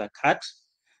mangroves are cut,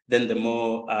 then the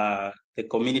more the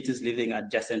communities living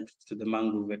adjacent to the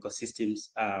mangrove ecosystems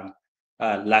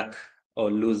lack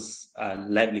or lose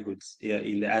livelihoods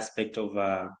in the aspect of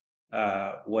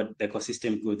what the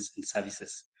ecosystem goods and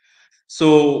services.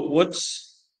 So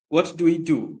what do we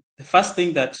do? The first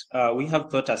thing that we have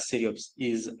thought as Stewards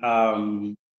is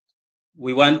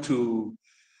we want to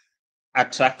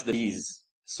attract the bees.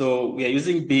 So we are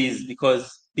using bees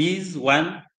because bees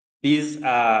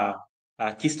are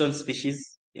keystone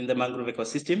species in the mangrove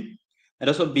ecosystem, and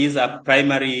also bees are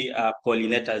primary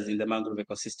pollinators in the mangrove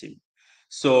ecosystem.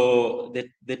 So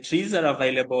the trees are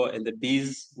available, and the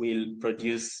bees will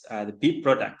produce the bee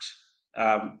product,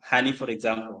 honey, for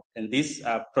example. And these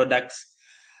products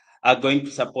are going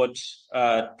to support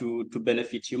to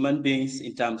benefit human beings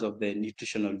in terms of the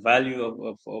nutritional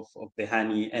value of the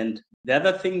honey. And the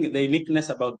other thing, the uniqueness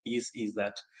about bees is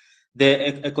that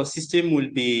the ecosystem will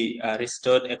be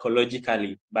restored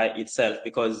ecologically by itself,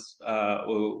 because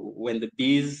when the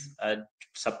bees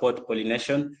support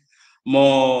pollination,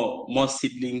 more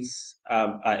seedlings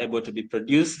are able to be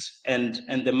produced, and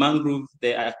the mangrove,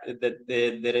 the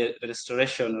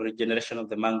restoration or regeneration of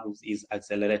the mangroves is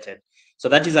accelerated. So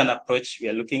that is an approach we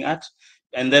are looking at.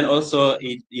 And then also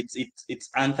it's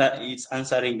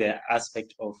answering the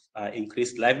aspect of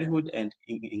increased livelihood and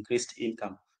increased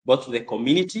income, both to the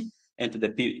community and to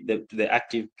the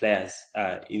active players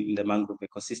in the mangrove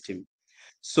ecosystem.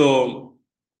 So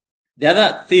the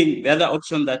other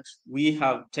option that we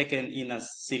have taken in as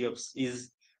CSAYN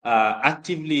is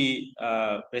actively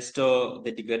restore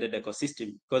the degraded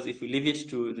ecosystem, because if we leave it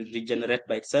to regenerate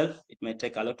by itself, it may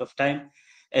take a lot of time,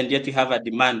 and yet we have a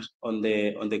demand on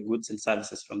the goods and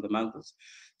services from the mangroves.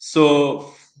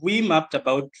 So we have mapped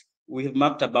about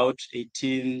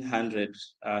 1,800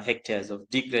 hectares of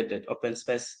degraded open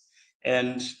space,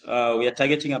 and we are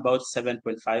targeting about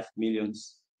 7.5 million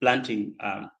planting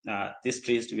these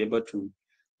trees to be able to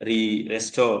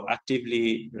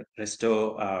actively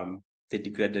restore the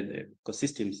degraded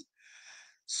ecosystems.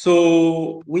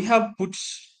 So we have put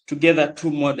together two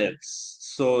models.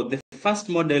 So the first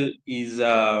model is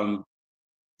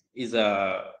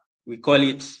we call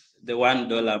it the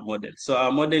 $1 model. So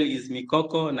our model is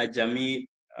Mikoko na Jamii,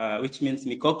 which means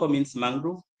Mikoko means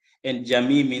mangrove and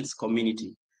Jamii means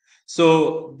community.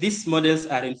 So these models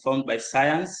are informed by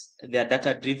science, they are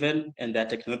data-driven, and they are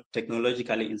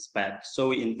technologically inspired. So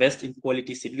we invest in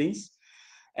quality seedlings,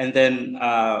 and then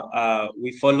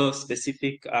we follow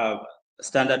specific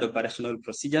standard operational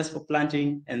procedures for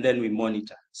planting, and then we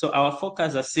monitor. So our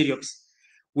focus as CSAYN,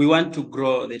 we want to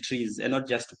grow the trees and not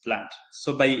just to plant.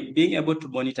 So by being able to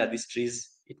monitor these trees,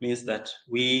 it means that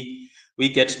we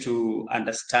get to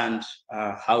understand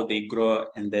how they grow,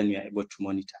 and then we are able to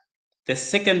monitor. The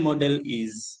second model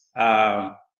is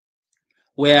where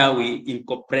we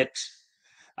incorporate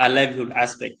a livelihood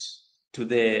aspect to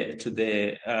the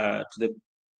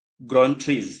grown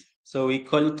trees. So we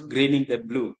call it greening the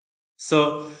blue.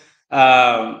 So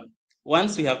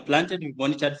once we have planted, we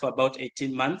monitored for about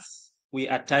 18 months. We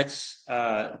attach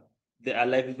the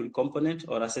livelihood component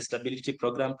or a sustainability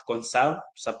program to conserve,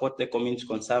 support the community to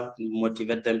conserve,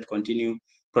 motivate them to continue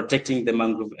protecting the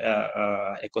mangrove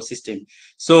ecosystem.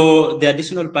 So the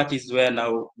additional part is where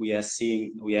now we are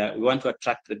seeing, we want to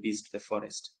attract the bees to the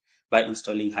forest by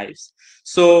installing hives.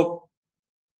 So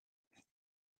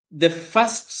the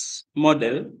first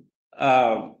model,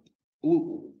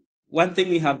 one thing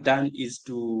we have done is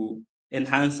to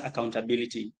enhance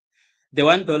accountability. The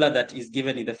 $1 that is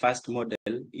given in the first model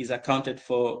is accounted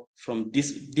for from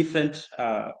these different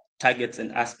targets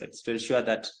and aspects to ensure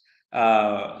that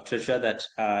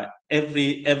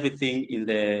everything in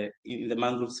the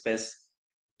mangrove space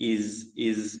is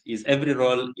every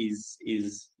role is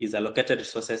allocated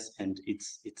resources and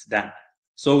it's done.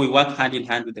 So we work hand in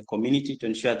hand with the community to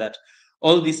ensure that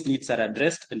all these needs are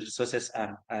addressed and resources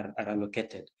are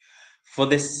allocated. For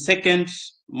the second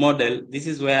model, this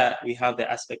is where we have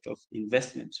the aspect of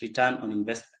investment, return on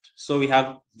investment. So we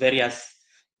have various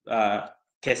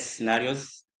case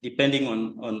scenarios depending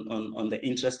on the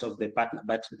interest of the partner.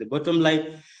 But the bottom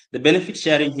line, the benefit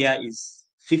sharing here is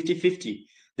 50-50.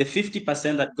 The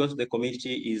 50% that goes to the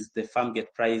community is the farm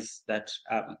gate price that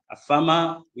a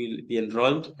farmer will be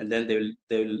enrolled, and then they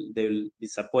will be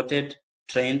supported,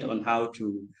 trained on how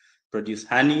to produce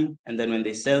honey, and then when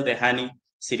they sell the honey,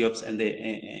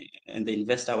 CSAYN and the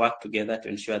investor work together to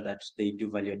ensure that they do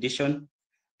value addition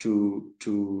to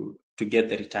get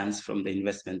the returns from the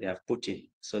investment they have put in.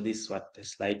 So this is what the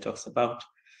slide talks about.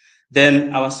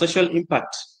 Then our social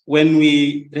impact. When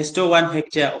we restore 1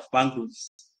 hectare of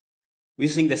mangroves,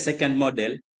 using the second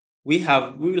model, we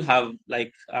will have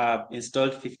like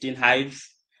installed 15 hives,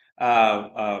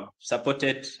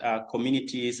 supported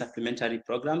community supplementary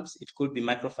programs. It could be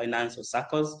microfinance or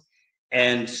circles,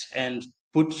 and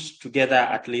put together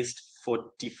at least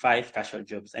 45 casual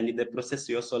jobs. And in the process,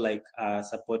 we also like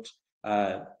support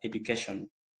education.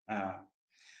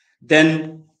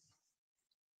 Then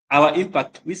our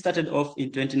impact, we started off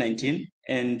in 2019,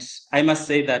 and I must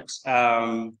say that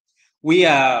we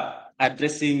are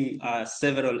addressing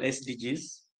several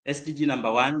SDGs. SDG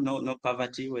number 1, no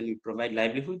poverty when we provide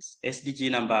livelihoods. SDG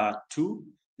number 2,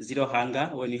 zero hunger.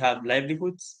 When you have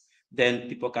livelihoods, then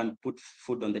people can put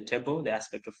food on the table, the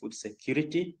aspect of food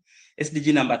security.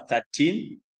 SDG number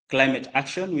 13, climate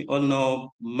action. We all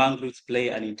know mangroves play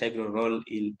an integral role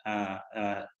in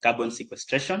carbon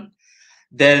sequestration.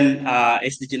 Then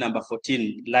SDG number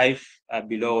 14, life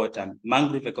below water.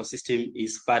 Mangrove ecosystem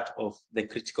is part of the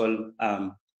critical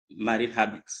marine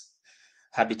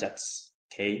habitats.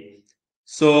 Okay,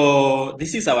 so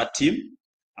this is our team.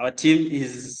 Our team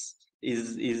is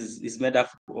made up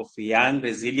of young,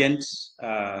 resilient,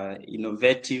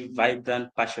 innovative, vibrant,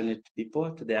 passionate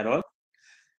people to their role.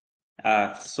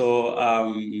 Our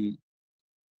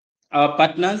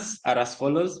partners are as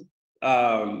follows.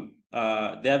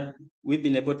 We've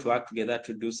been able to work together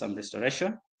to do some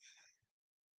restoration.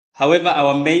 However,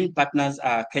 our main partners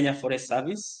are Kenya Forest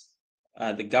Service,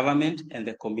 the government, and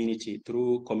the community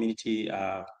through community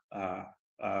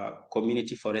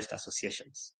forest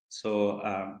associations. So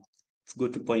it's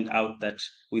good to point out that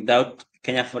without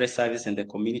Kenya Forest Service and the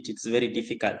community, it's very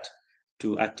difficult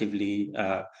to actively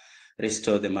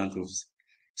restore the mangroves.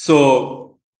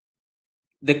 So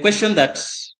the question that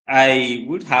I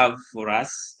would have for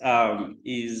us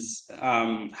is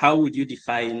how would you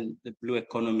define the blue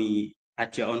economy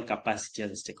at your own capacity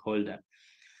as a stakeholder?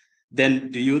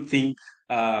 Then do you think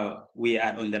we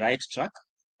are on the right track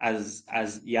as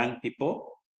young people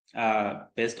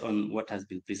based on what has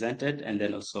been presented? And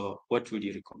then also, what would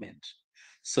you recommend?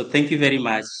 So thank you very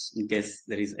much. In case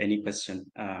there is any question,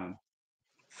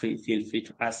 feel free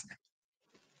to ask.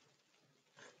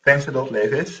 Thanks a lot,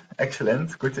 Levis.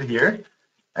 Excellent. Good to hear.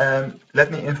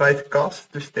 Let me invite Cas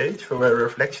to stage for a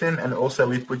reflection, and also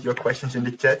we put your questions in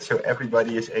the chat so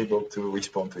everybody is able to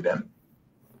respond to them.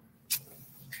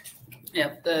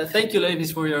 Yeah, thank you,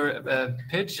 Levis, for your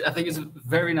pitch. I think it's a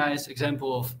very nice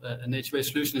example of a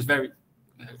nature-based solution. It's very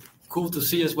cool to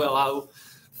see as well how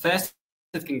fast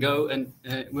it can go, and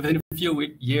within a few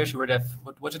years we would have,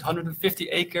 what was it, 150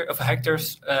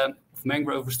 hectares of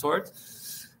mangrove restored.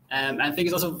 And I think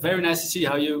it's also very nice to see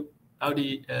how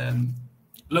the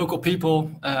local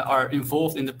people are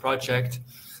involved in the project,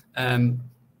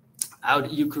 how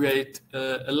you create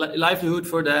a livelihood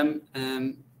for them,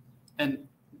 and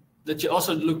that you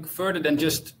also look further than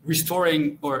just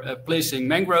restoring or placing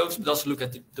mangroves, but also look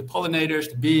at the pollinators,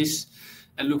 the bees,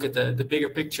 and look at the bigger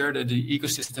picture, the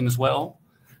ecosystem as well.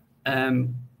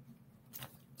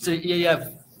 So yeah,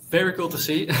 very cool to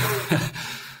see.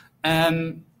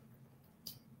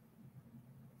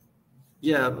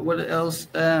 Yeah, what else?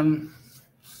 How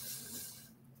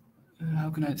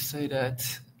can I say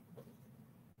that?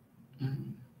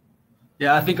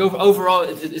 Yeah, I think overall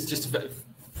it's just a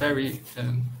very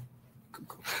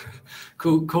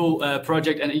cool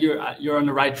project, and you're on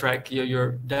the right track.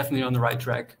 You're definitely on the right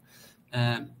track.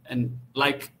 And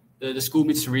like the School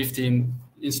Meets the Reef team,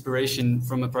 inspiration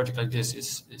from a project like this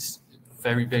is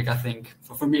very big. I think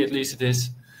for me at least it is.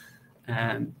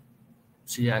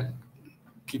 So yeah.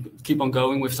 Keep on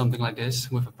going with something like this,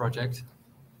 with a project.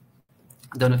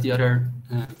 I don't know if the other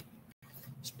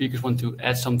speakers want to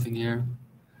add something here.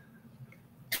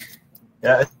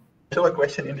 Yeah, I saw a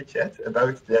question in the chat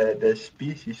about the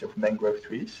species of mangrove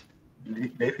trees.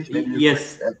 Davis, maybe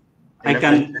yes, I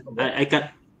can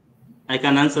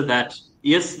answer that.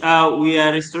 Yes, we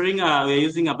are restoring. We are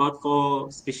using about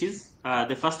 4 species.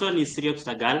 The first one is Cereops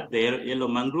tagal, the yellow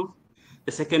mangrove.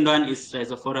 The second one is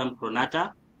Rhizophorum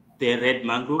pronata, the red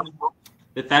mangrove.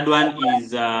 The third one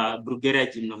is Brugueria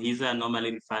gymnohyza,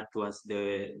 normally referred to as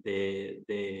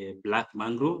the black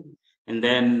mangrove. And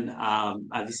then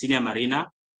Avicennia marina,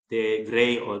 the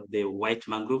gray or the white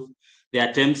mangrove. The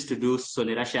attempts to do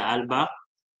Soneratia alba,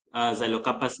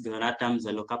 Xylocarpus granatum,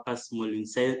 Xylocarpus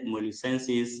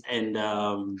mollucensis, and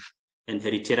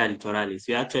Heritera littoralis.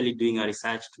 We're actually doing a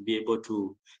research to be able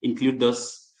to include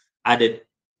those added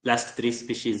last 3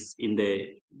 species in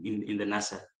the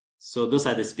nursery. So those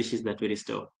are the species that we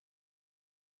restore.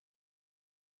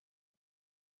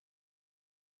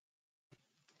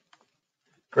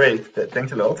 Great,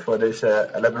 thanks a lot for this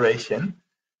elaboration.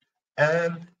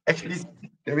 And actually,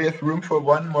 we have room for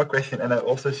one more question, and I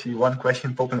also see one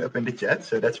question popping up in the chat,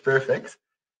 so that's perfect.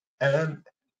 And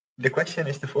the question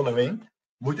is the following: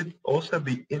 would it also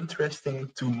be interesting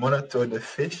to monitor the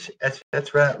fish,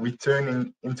 etc.,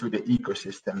 returning into the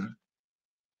ecosystem?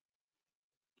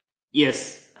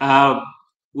 Yes,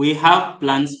 we have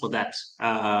plans for that.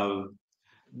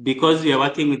 Because we are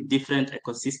working with different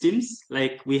ecosystems,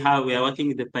 like we are working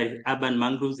with the urban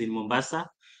mangroves in Mombasa,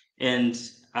 and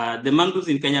the mangroves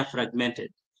in Kenya are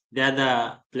fragmented. The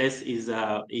other place is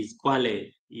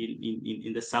Kwale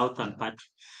in the southern part.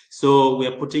 So we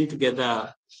are putting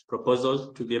together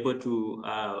proposals to be able to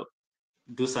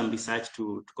do some research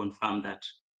to confirm that.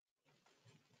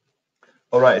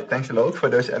 All right, thanks a lot for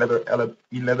those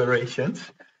elaborations.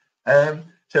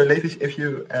 So ladies, if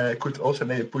you could also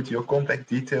maybe put your contact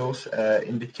details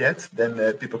in the chat,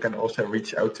 then people can also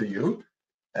reach out to you.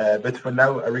 But for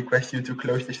now, I request you to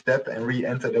close this tab and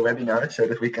re-enter the webinar so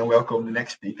that we can welcome the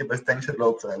next speaker. But thanks a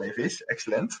lot, Levis.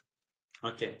 Excellent.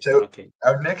 Okay. So okay.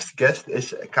 Our next guest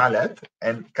is Caleb,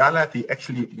 and Caleb, he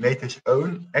actually made his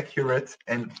own accurate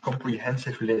and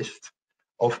comprehensive list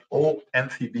of all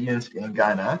amphibians in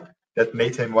Ghana. That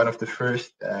made him one of the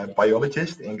first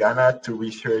biologists in Ghana to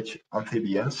research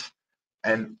amphibians.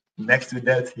 And next to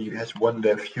that, he has won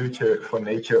the Future for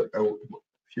Nature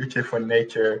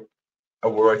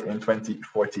Award in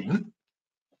 2014.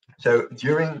 So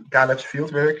during Caleb's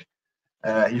fieldwork,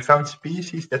 he found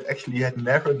species that actually had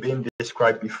never been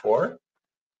described before.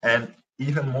 And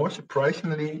even more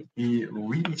surprisingly, he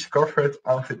rediscovered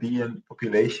amphibian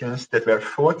populations that were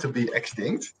thought to be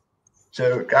extinct.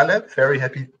 So Caleb, very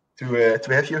happy to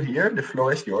have you here. The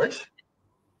floor is yours.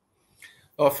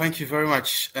 Oh, thank you very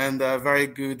much. And very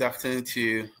good afternoon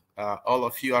to all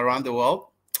of you around the world.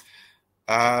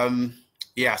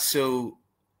 Yeah, so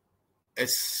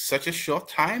it's such a short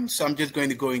time, so I'm just going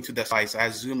to go into the slides. I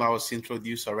assume I was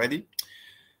introduced already.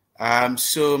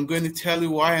 So I'm going to tell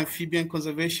you why amphibian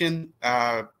conservation.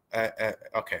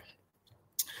 Okay.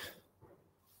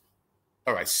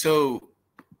 All right. So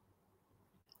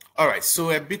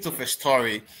a bit of a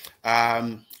story.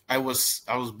 I was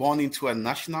born into a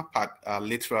national park.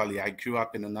 Literally, I grew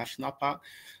up in a national park.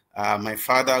 My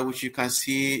father, which you can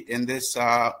see in this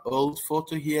old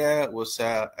photo here, was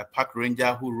a park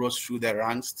ranger who rose through the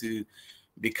ranks to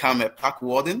become a park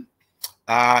warden.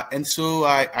 And so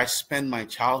I spent my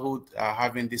childhood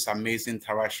having this amazing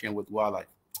interaction with wildlife.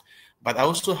 But I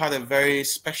also had a very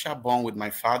special bond with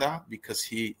my father because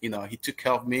he took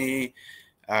care of me.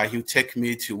 He would take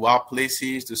me to wild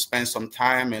places to spend some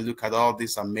time and look at all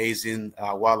these amazing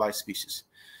wildlife species.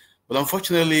 But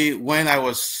unfortunately, when I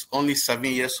was only 7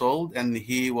 years old and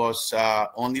he was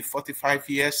only 45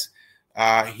 years,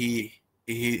 he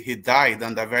died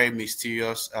under very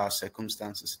mysterious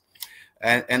circumstances.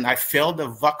 And I felt the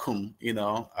vacuum,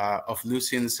 of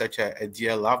losing such a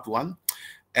dear loved one.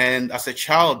 And as a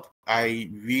child, I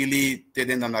really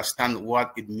didn't understand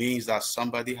what it means that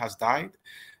somebody has died.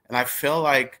 And I felt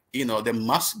like, there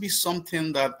must be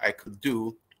something that I could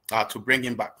do to bring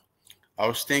him back. I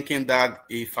was thinking that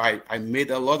if I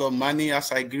made a lot of money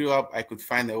as I grew up, I could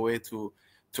find a way to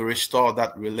restore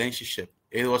that relationship.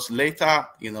 It was later,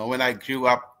 when I grew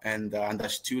up and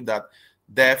understood that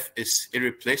death is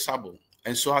irreplaceable.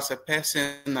 And so as a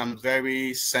person, I'm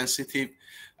very sensitive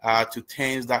to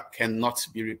things that cannot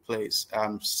be replaced,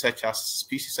 such as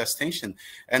species extinction.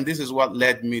 And this is what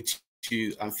led me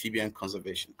to amphibian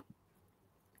conservation.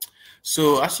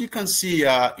 So as you can see,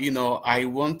 I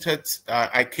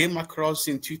came across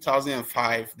in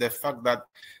 2005 the fact that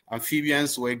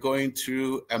amphibians were going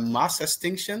through a mass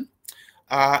extinction.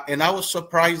 And I was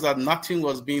surprised that nothing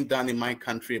was being done in my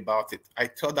country about it. I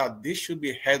thought that this should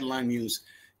be headline news.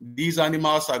 These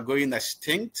animals are going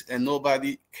extinct and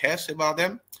nobody cares about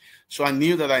them. So I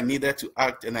knew that I needed to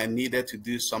act and I needed to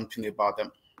do something about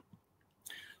them.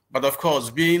 But of course,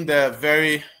 being the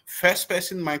very first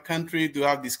person in my country to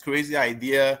have this crazy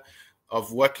idea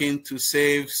of working to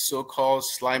save so-called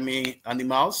slimy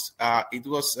animals, it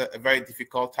was a very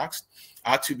difficult task.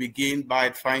 I had to begin by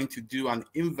trying to do an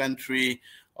inventory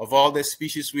of all the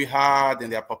species we had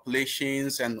and their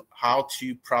populations and how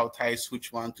to prioritize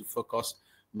which one to focus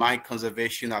my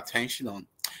conservation attention on.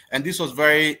 And this was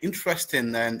very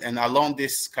interesting. And along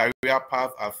this career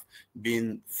path, I've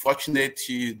been fortunate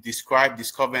to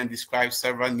discover and describe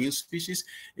several new species,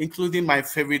 including my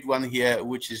favorite one here,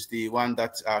 which is the one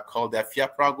that's called the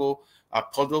Fiaprago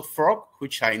puddle frog,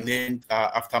 which I named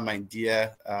after my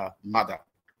dear mother.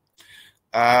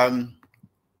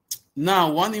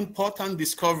 Now, one important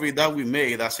discovery that we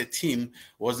made as a team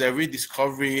was the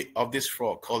rediscovery of this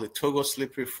frog called the Togo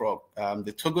slippery frog.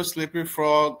 The Togo slippery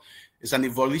frog is an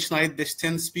evolutionarily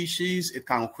distinct species. It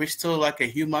can whistle like a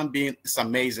human being. It's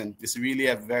amazing. It's really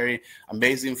a very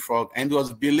amazing frog, and it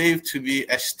was believed to be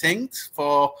extinct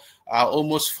for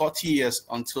almost 40 years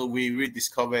until we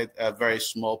rediscovered a very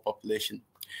small population.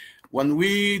 When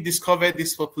we discovered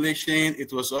this population,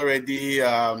 it was already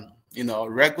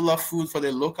regular food for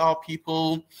the local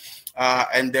people,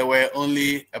 and there were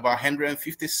only about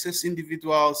 156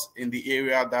 individuals in the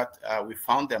area that we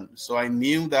found them. So I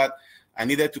knew that I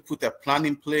needed to put a plan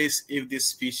in place if this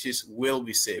species will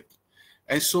be saved.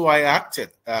 And so I acted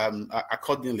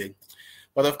accordingly.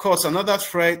 But of course, another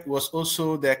threat was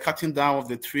also the cutting down of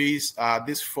the trees.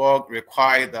 This frog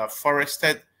required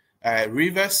forested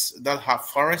rivers that have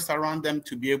forests around them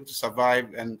to be able to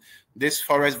survive. And this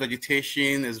forest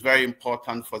vegetation is very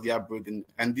important for their breeding.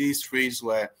 And these trees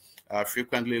were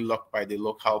frequently locked by the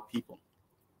local people.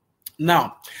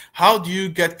 Now, how do you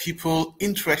get people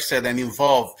interested and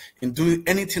involved in doing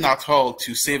anything at all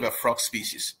to save a frog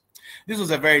species? This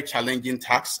was a very challenging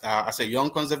task. As a young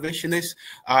conservationist,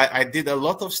 I did a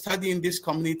lot of study in this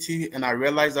community, and I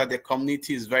realized that the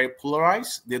community is very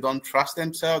polarized. They don't trust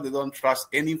themselves. They don't trust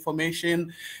any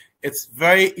information. It's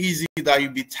very easy that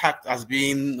you be tagged as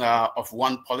being of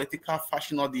one political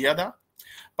fashion or the other.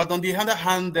 But on the other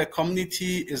hand, the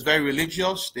community is very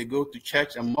religious. They go to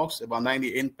church and mosques, about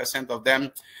 98% of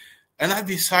them. And I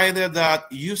decided that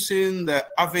using the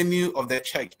avenue of the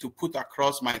church to put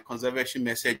across my conservation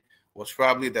message was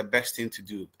probably the best thing to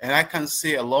do. And I can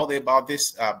say a lot about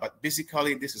this, but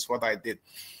basically this is what I did.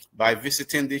 By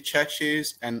visiting the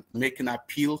churches and making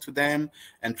appeal to them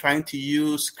and trying to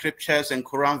use scriptures and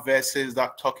Quran verses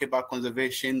that talk about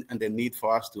conservation and the need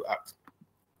for us to act.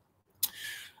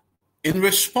 In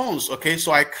response, okay,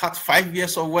 so I cut 5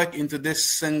 years of work into this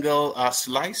single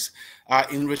slice.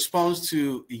 In response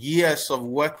to years of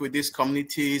work with these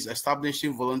communities,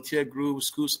 establishing volunteer groups,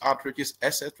 schools, outreaches,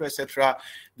 etc.,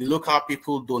 the local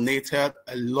people donated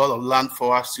a lot of land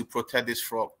for us to protect this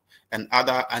frog and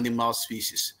other animal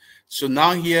species. So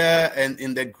now here and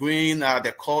in the green,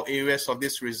 the core areas of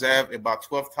this reserve, about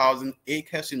 12,000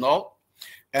 acres in all.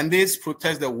 And this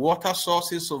protects the water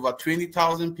sources, over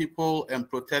 20,000 people, and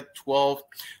protect 12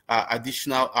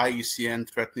 additional IUCN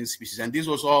threatening species. And this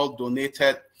was all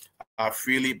donated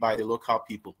freely by the local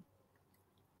people.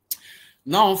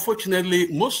 Now, unfortunately,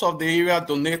 most of the area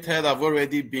donated have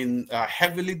already been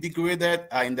heavily degraded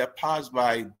in the past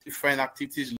by different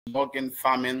activities, logging,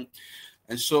 farming.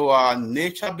 And so our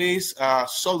nature-based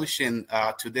solution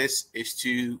to this is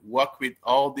to work with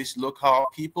all these local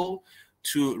people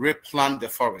to replant the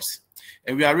forest.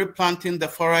 And we are replanting the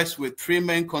forest with three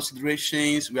main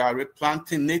considerations. We are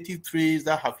replanting native trees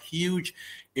that have huge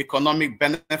economic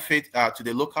benefit to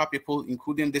the local people,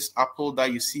 including this apple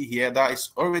that you see here that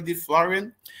is already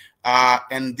flowering,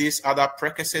 and these other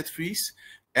precursor trees.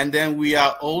 And then we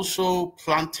are also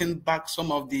planting back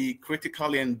some of the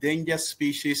critically endangered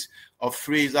species of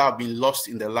trees that have been lost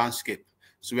in the landscape.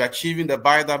 So we are achieving the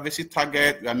biodiversity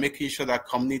target. We are making sure that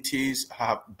communities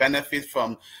have benefit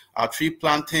from our tree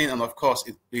planting. And of course,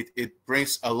 it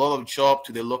brings a lot of job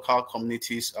to the local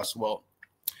communities as well.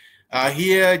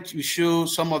 Here we show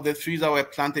some of the trees that were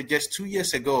planted just 2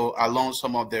 years ago along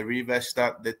some of the rivers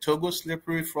that the Togo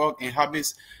slippery frog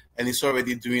inhabits, and it's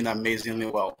already doing amazingly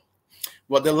well.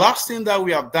 But the last thing that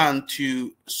we have done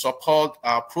to support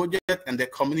our project and the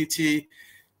community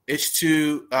is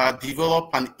to develop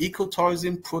an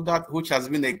ecotourism product, which has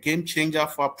been a game changer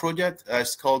for our project.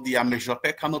 It's called the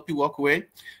Amejope Canopy Walkway.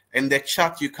 In the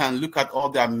chat, you can look at all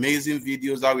the amazing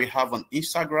videos that we have on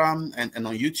Instagram and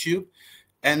on YouTube.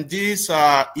 And this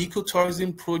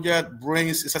ecotourism project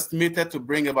is estimated to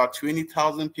bring about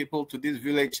 20,000 people to this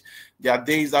village. There are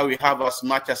days that we have as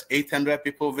much as 800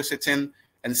 people visiting,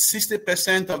 and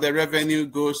 60% of the revenue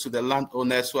goes to the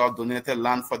landowners who have donated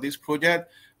land for this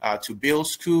project to build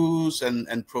schools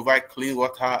and provide clean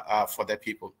water for the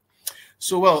people.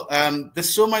 So, well, there's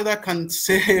so much I can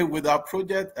say with our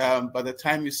project, but the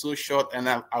time is so short, and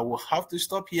I will have to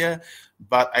stop here.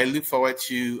 But I look forward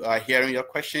to hearing your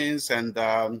questions and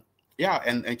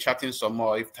and chatting some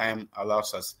more if time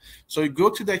allows us. So you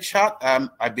go to the chat.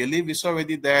 I believe it's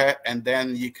already there, and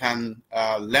then you can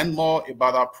learn more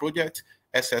about our project,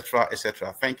 etc.,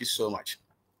 etc. Thank you so much.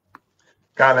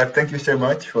 Caleb, thank you so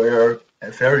much for your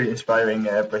very inspiring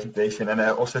presentation. And I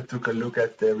also took a look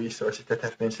at the resources that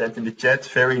have been sent in the chat.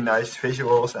 Very nice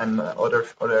visuals and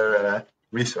other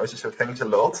resources. So thanks a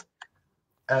lot.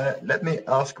 Let me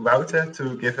ask Wouter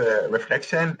to give a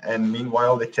reflection. And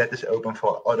meanwhile, the chat is open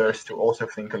for others to also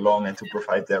think along and to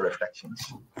provide their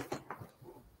reflections.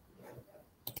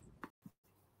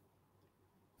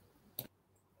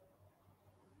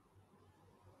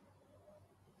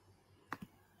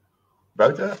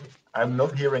 Wouter, I'm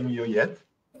not hearing you yet.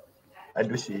 I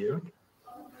do see you.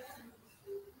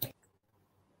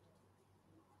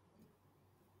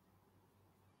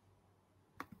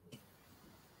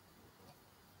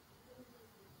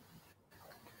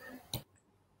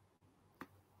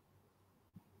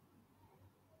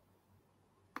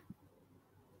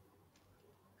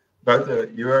 Wouter,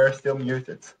 you are still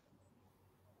muted.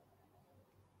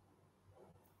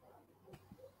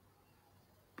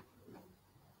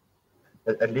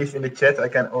 At least in the chat, I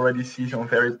can already see some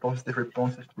very positive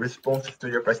responses to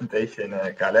your presentation,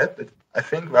 Caleb. But I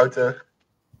think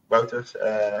Wouter's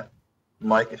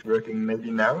mic is working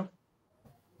maybe now.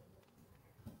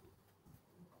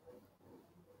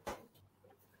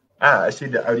 I see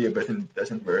the audio button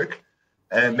doesn't work.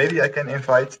 Maybe I can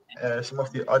invite some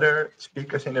of the other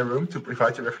speakers in the room to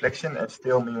provide a reflection, and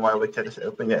still, meanwhile, the chat is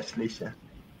open. Yes, Lisa.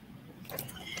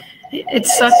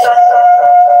 It's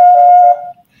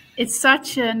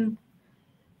such a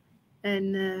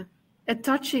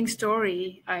touching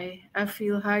story. I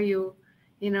feel how you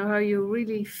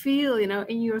really feel,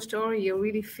 in your story, you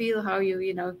really feel how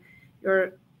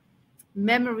your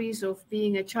memories of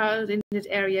being a child in that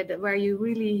area where you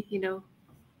really,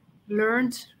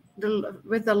 learned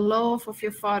with the love of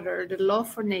your father, the love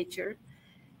for nature,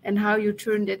 and how you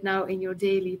turned it now in your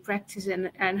daily practice,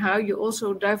 and how you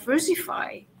also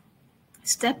diversify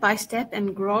step by step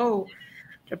and grow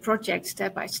the project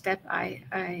step by step.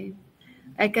 I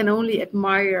can only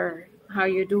admire how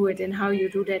you do it and how you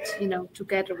do that,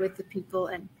 together with the people.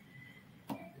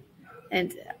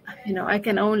 And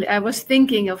I was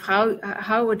thinking of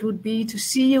how it would be to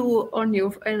see you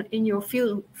in your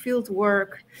field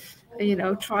work,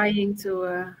 trying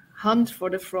to hunt for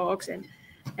the frogs, and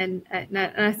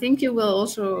I think you will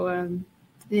also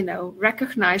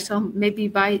recognize some maybe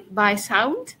by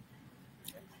sound.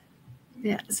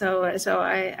 Yeah, so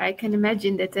I can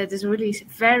imagine that is really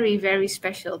very, very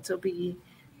special to be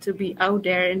out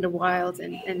there in the wild,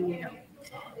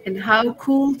 and how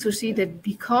cool to see that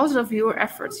because of your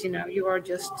efforts, you are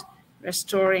just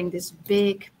restoring this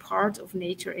big part of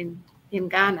nature in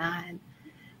Ghana, and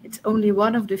it's only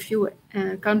one of the few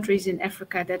countries in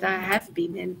Africa that I have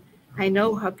been in. I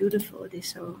know how beautiful it is.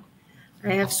 So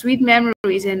I have sweet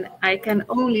memories, and I can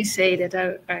only say that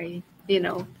I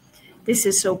this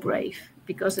is so brave,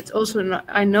 because it's also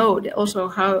I know that also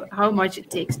how much it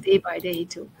takes day by day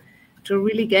to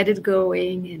really get it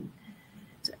going. And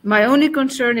my only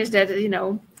concern is that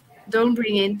don't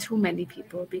bring in too many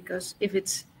people, because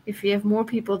if you have more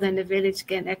people than the village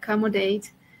can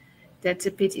accommodate, that's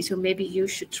a pity. So maybe you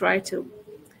should try to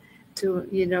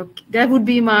that would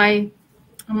be my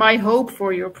hope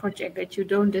for your project, that you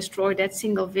don't destroy that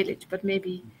single village, but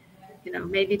maybe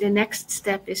the next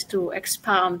step is to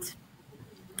expand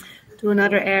to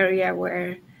another area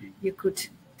where you could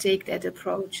take that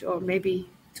approach, or maybe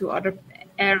to other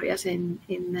areas in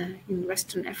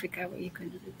Western Africa where you can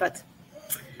do it. But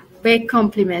big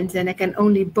compliment, and I can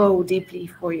only bow deeply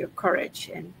for your courage,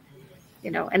 and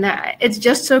it's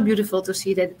just so beautiful to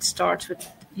see that it starts with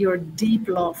your deep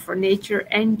love for nature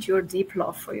and your deep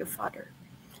love for your father.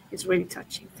 It's really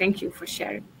touching. Thank you for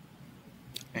sharing.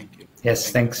 Thank you.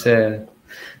 Yes, thanks,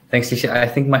 Tisha. I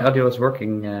think my audio is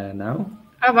working now.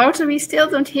 Wouter, we still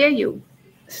don't hear you.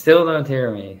 Still don't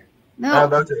hear me. No.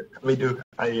 Wouter, we do.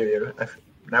 I hear you.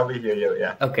 Now we hear you,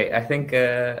 yeah. Okay, I think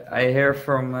I hear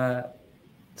from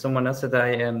someone else that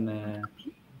I am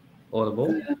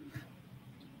audible.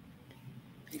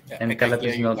 And Caleb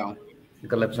is not.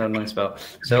 Caleb's not on spell.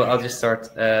 So I'll just start.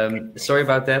 Sorry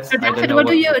about that. So David, what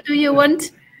do you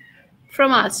want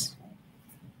from us?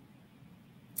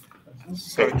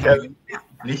 Sorry,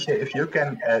 Liesje, if you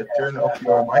can turn off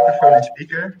your microphone and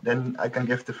speaker, then I can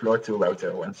give the floor to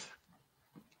Wouter once.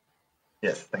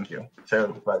 Yes, thank you.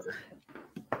 So, Wouter.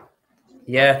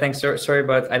 Yeah, thanks. Sorry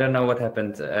about, I don't know what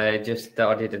happened. Just the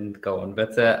audio didn't go on,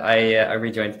 but I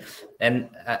rejoined. And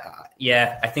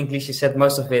yeah, I think Liesje said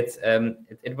most of it.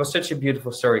 It was such a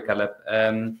beautiful story, Caleb.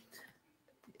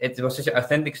 It was such an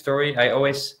authentic story. I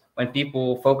always, when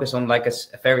people focus on like a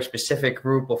very specific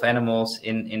group of animals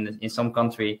in some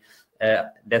country,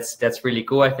 that's really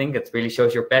cool. I think it really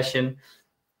shows your passion.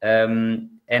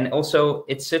 And also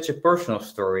it's such a personal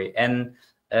story. And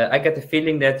I get the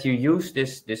feeling that you use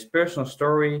this personal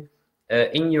story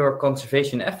in your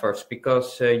conservation efforts,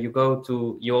 because you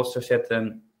also said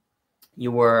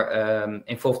you were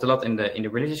involved a lot in the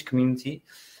religious community,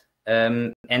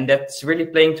 and that's really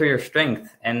playing to your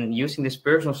strength and using this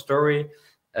personal story,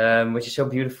 which is so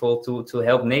beautiful to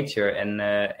help nature, and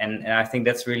I think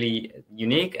that's really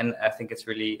unique, and I think it's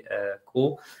really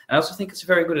cool. And I also think it's a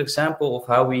very good example of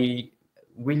how we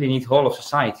really need whole of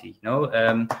society.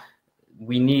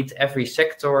 We need every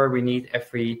sector, we need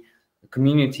every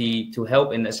community to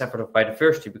help in this effort of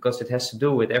biodiversity, because it has to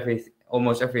do with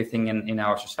almost everything in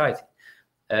our society.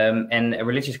 And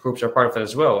religious groups are part of it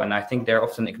as well, and I think they're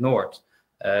often ignored.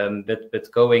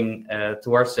 But going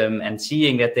towards them and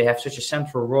seeing that they have such a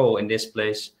central role in this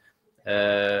place,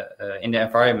 in the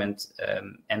environment,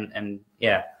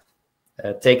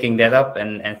 taking that up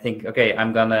and think, okay,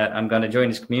 I'm gonna join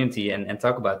this community and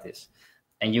talk about this.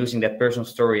 And using that personal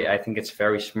story, I think it's a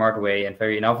very smart way and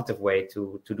very innovative way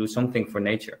to do something for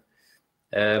nature.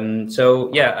 So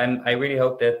yeah, I really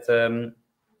hope that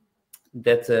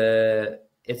that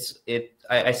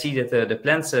I see that the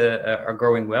plants are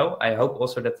growing well. I hope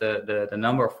also that the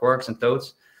number of forks and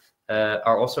toads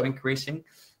are also increasing.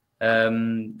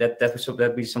 That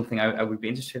would be something I would be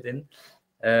interested in.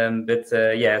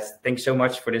 Yes, thanks so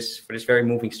much for this very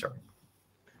moving story.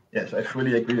 Yes, I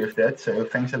fully agree with that. So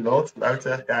thanks a lot,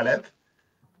 Wouter, Caleb.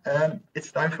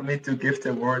 It's time for me to give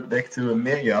the word back to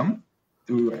Miriam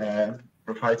to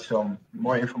provide some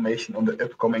more information on the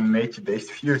upcoming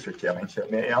Nature-Based Future Challenge. So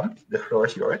Miriam, the floor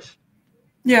is yours.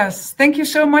 Yes, thank you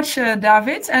so much,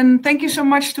 David. And thank you so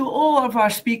much to all of our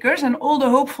speakers and all the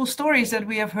hopeful stories that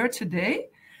we have heard today.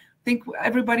 I think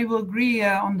everybody will agree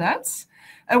on that.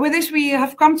 With this, we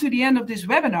have come to the end of this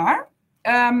webinar.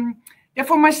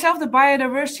 For myself, the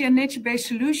Biodiversity and Nature-Based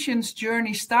Solutions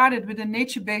journey started with the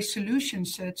Nature-Based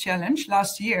Solutions Challenge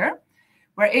last year,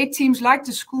 where 8 teams like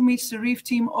the School Meets the Reef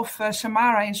team of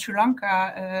Samara in Sri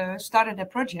Lanka started their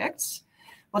projects.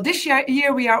 Well, this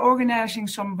year we are organizing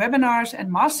some webinars and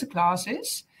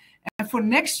masterclasses. And for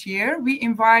next year, we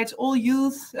invite all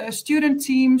youth student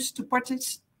teams to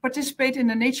participate in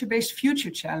the Nature-Based Future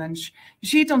Challenge. You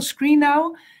see it on screen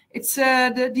now. It's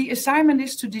the assignment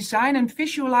is to design and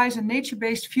visualize a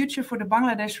nature-based future for the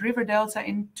Bangladesh River Delta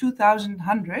in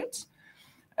 2100.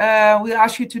 We'll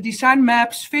ask you to design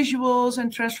maps, visuals,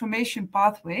 and transformation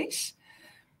pathways.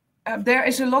 There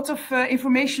is a lot of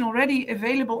information already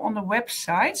available on the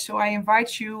website, so I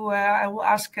invite you. I will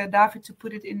ask David to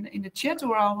put it in the chat,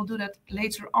 or I will do that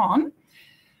later on.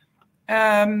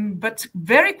 But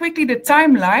very quickly, the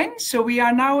timeline. So we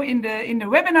are now in the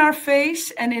webinar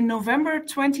phase, and in November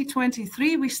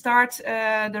 2023 we start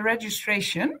the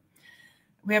registration.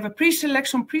 We have a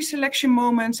pre-selection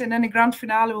moments, and then the grand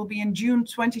finale will be in June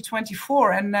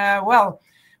 2024. And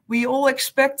we all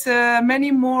expect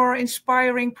many more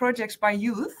inspiring projects by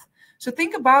youth. So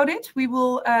think about it. We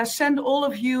will send all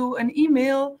of you an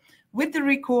email with the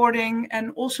recording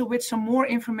and also with some more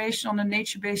information on the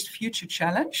Nature-Based Future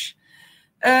Challenge.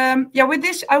 With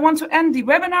this, I want to end the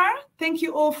webinar. Thank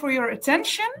you all for your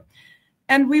attention.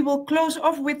 And we will close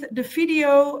off with the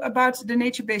video about the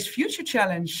Nature-Based Future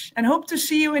Challenge, and hope to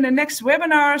see you in the next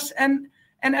webinars and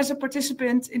as a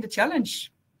participant in the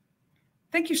challenge.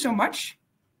 Thank you so much.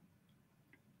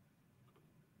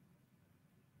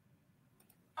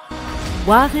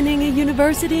 Wageningen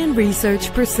University and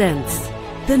Research presents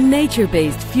the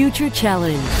Nature-Based Future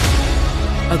Challenge,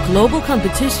 a global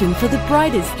competition for the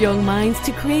brightest young minds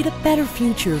to create a better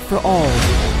future for all.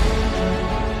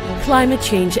 Climate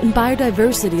change and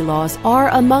biodiversity loss are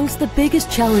amongst the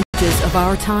biggest challenges of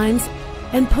our times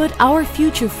and put our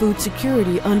future food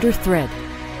security under threat.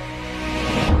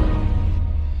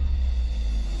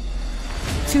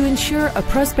 To ensure a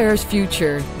prosperous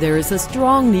future, there is a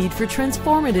strong need for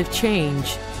transformative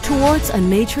change towards a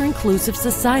nature-inclusive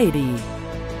society.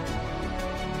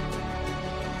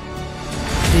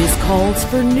 This calls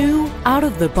for new,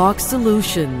 out-of-the-box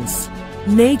solutions,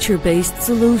 nature-based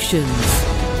solutions.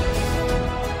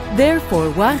 Therefore,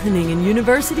 Wageningen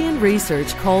University and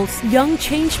Research calls young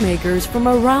changemakers from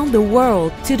around the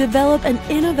world to develop an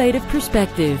innovative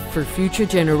perspective for future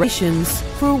generations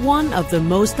for one of the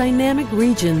most dynamic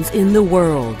regions in the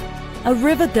world, a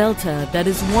river delta that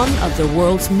is one of the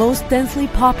world's most densely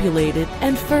populated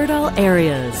and fertile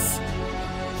areas.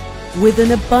 With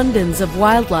an abundance of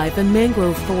wildlife and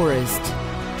mangrove forest,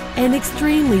 and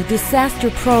extremely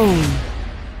disaster-prone,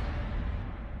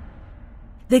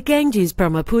 the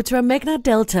Ganges-Brahmaputra Meghna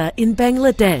Delta in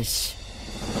Bangladesh.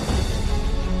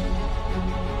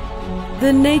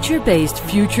 The Nature-Based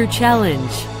Future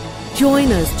Challenge. Join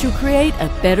us to create a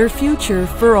better future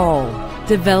for all.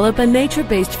 Develop a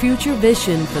nature-based future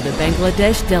vision for the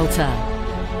Bangladesh Delta.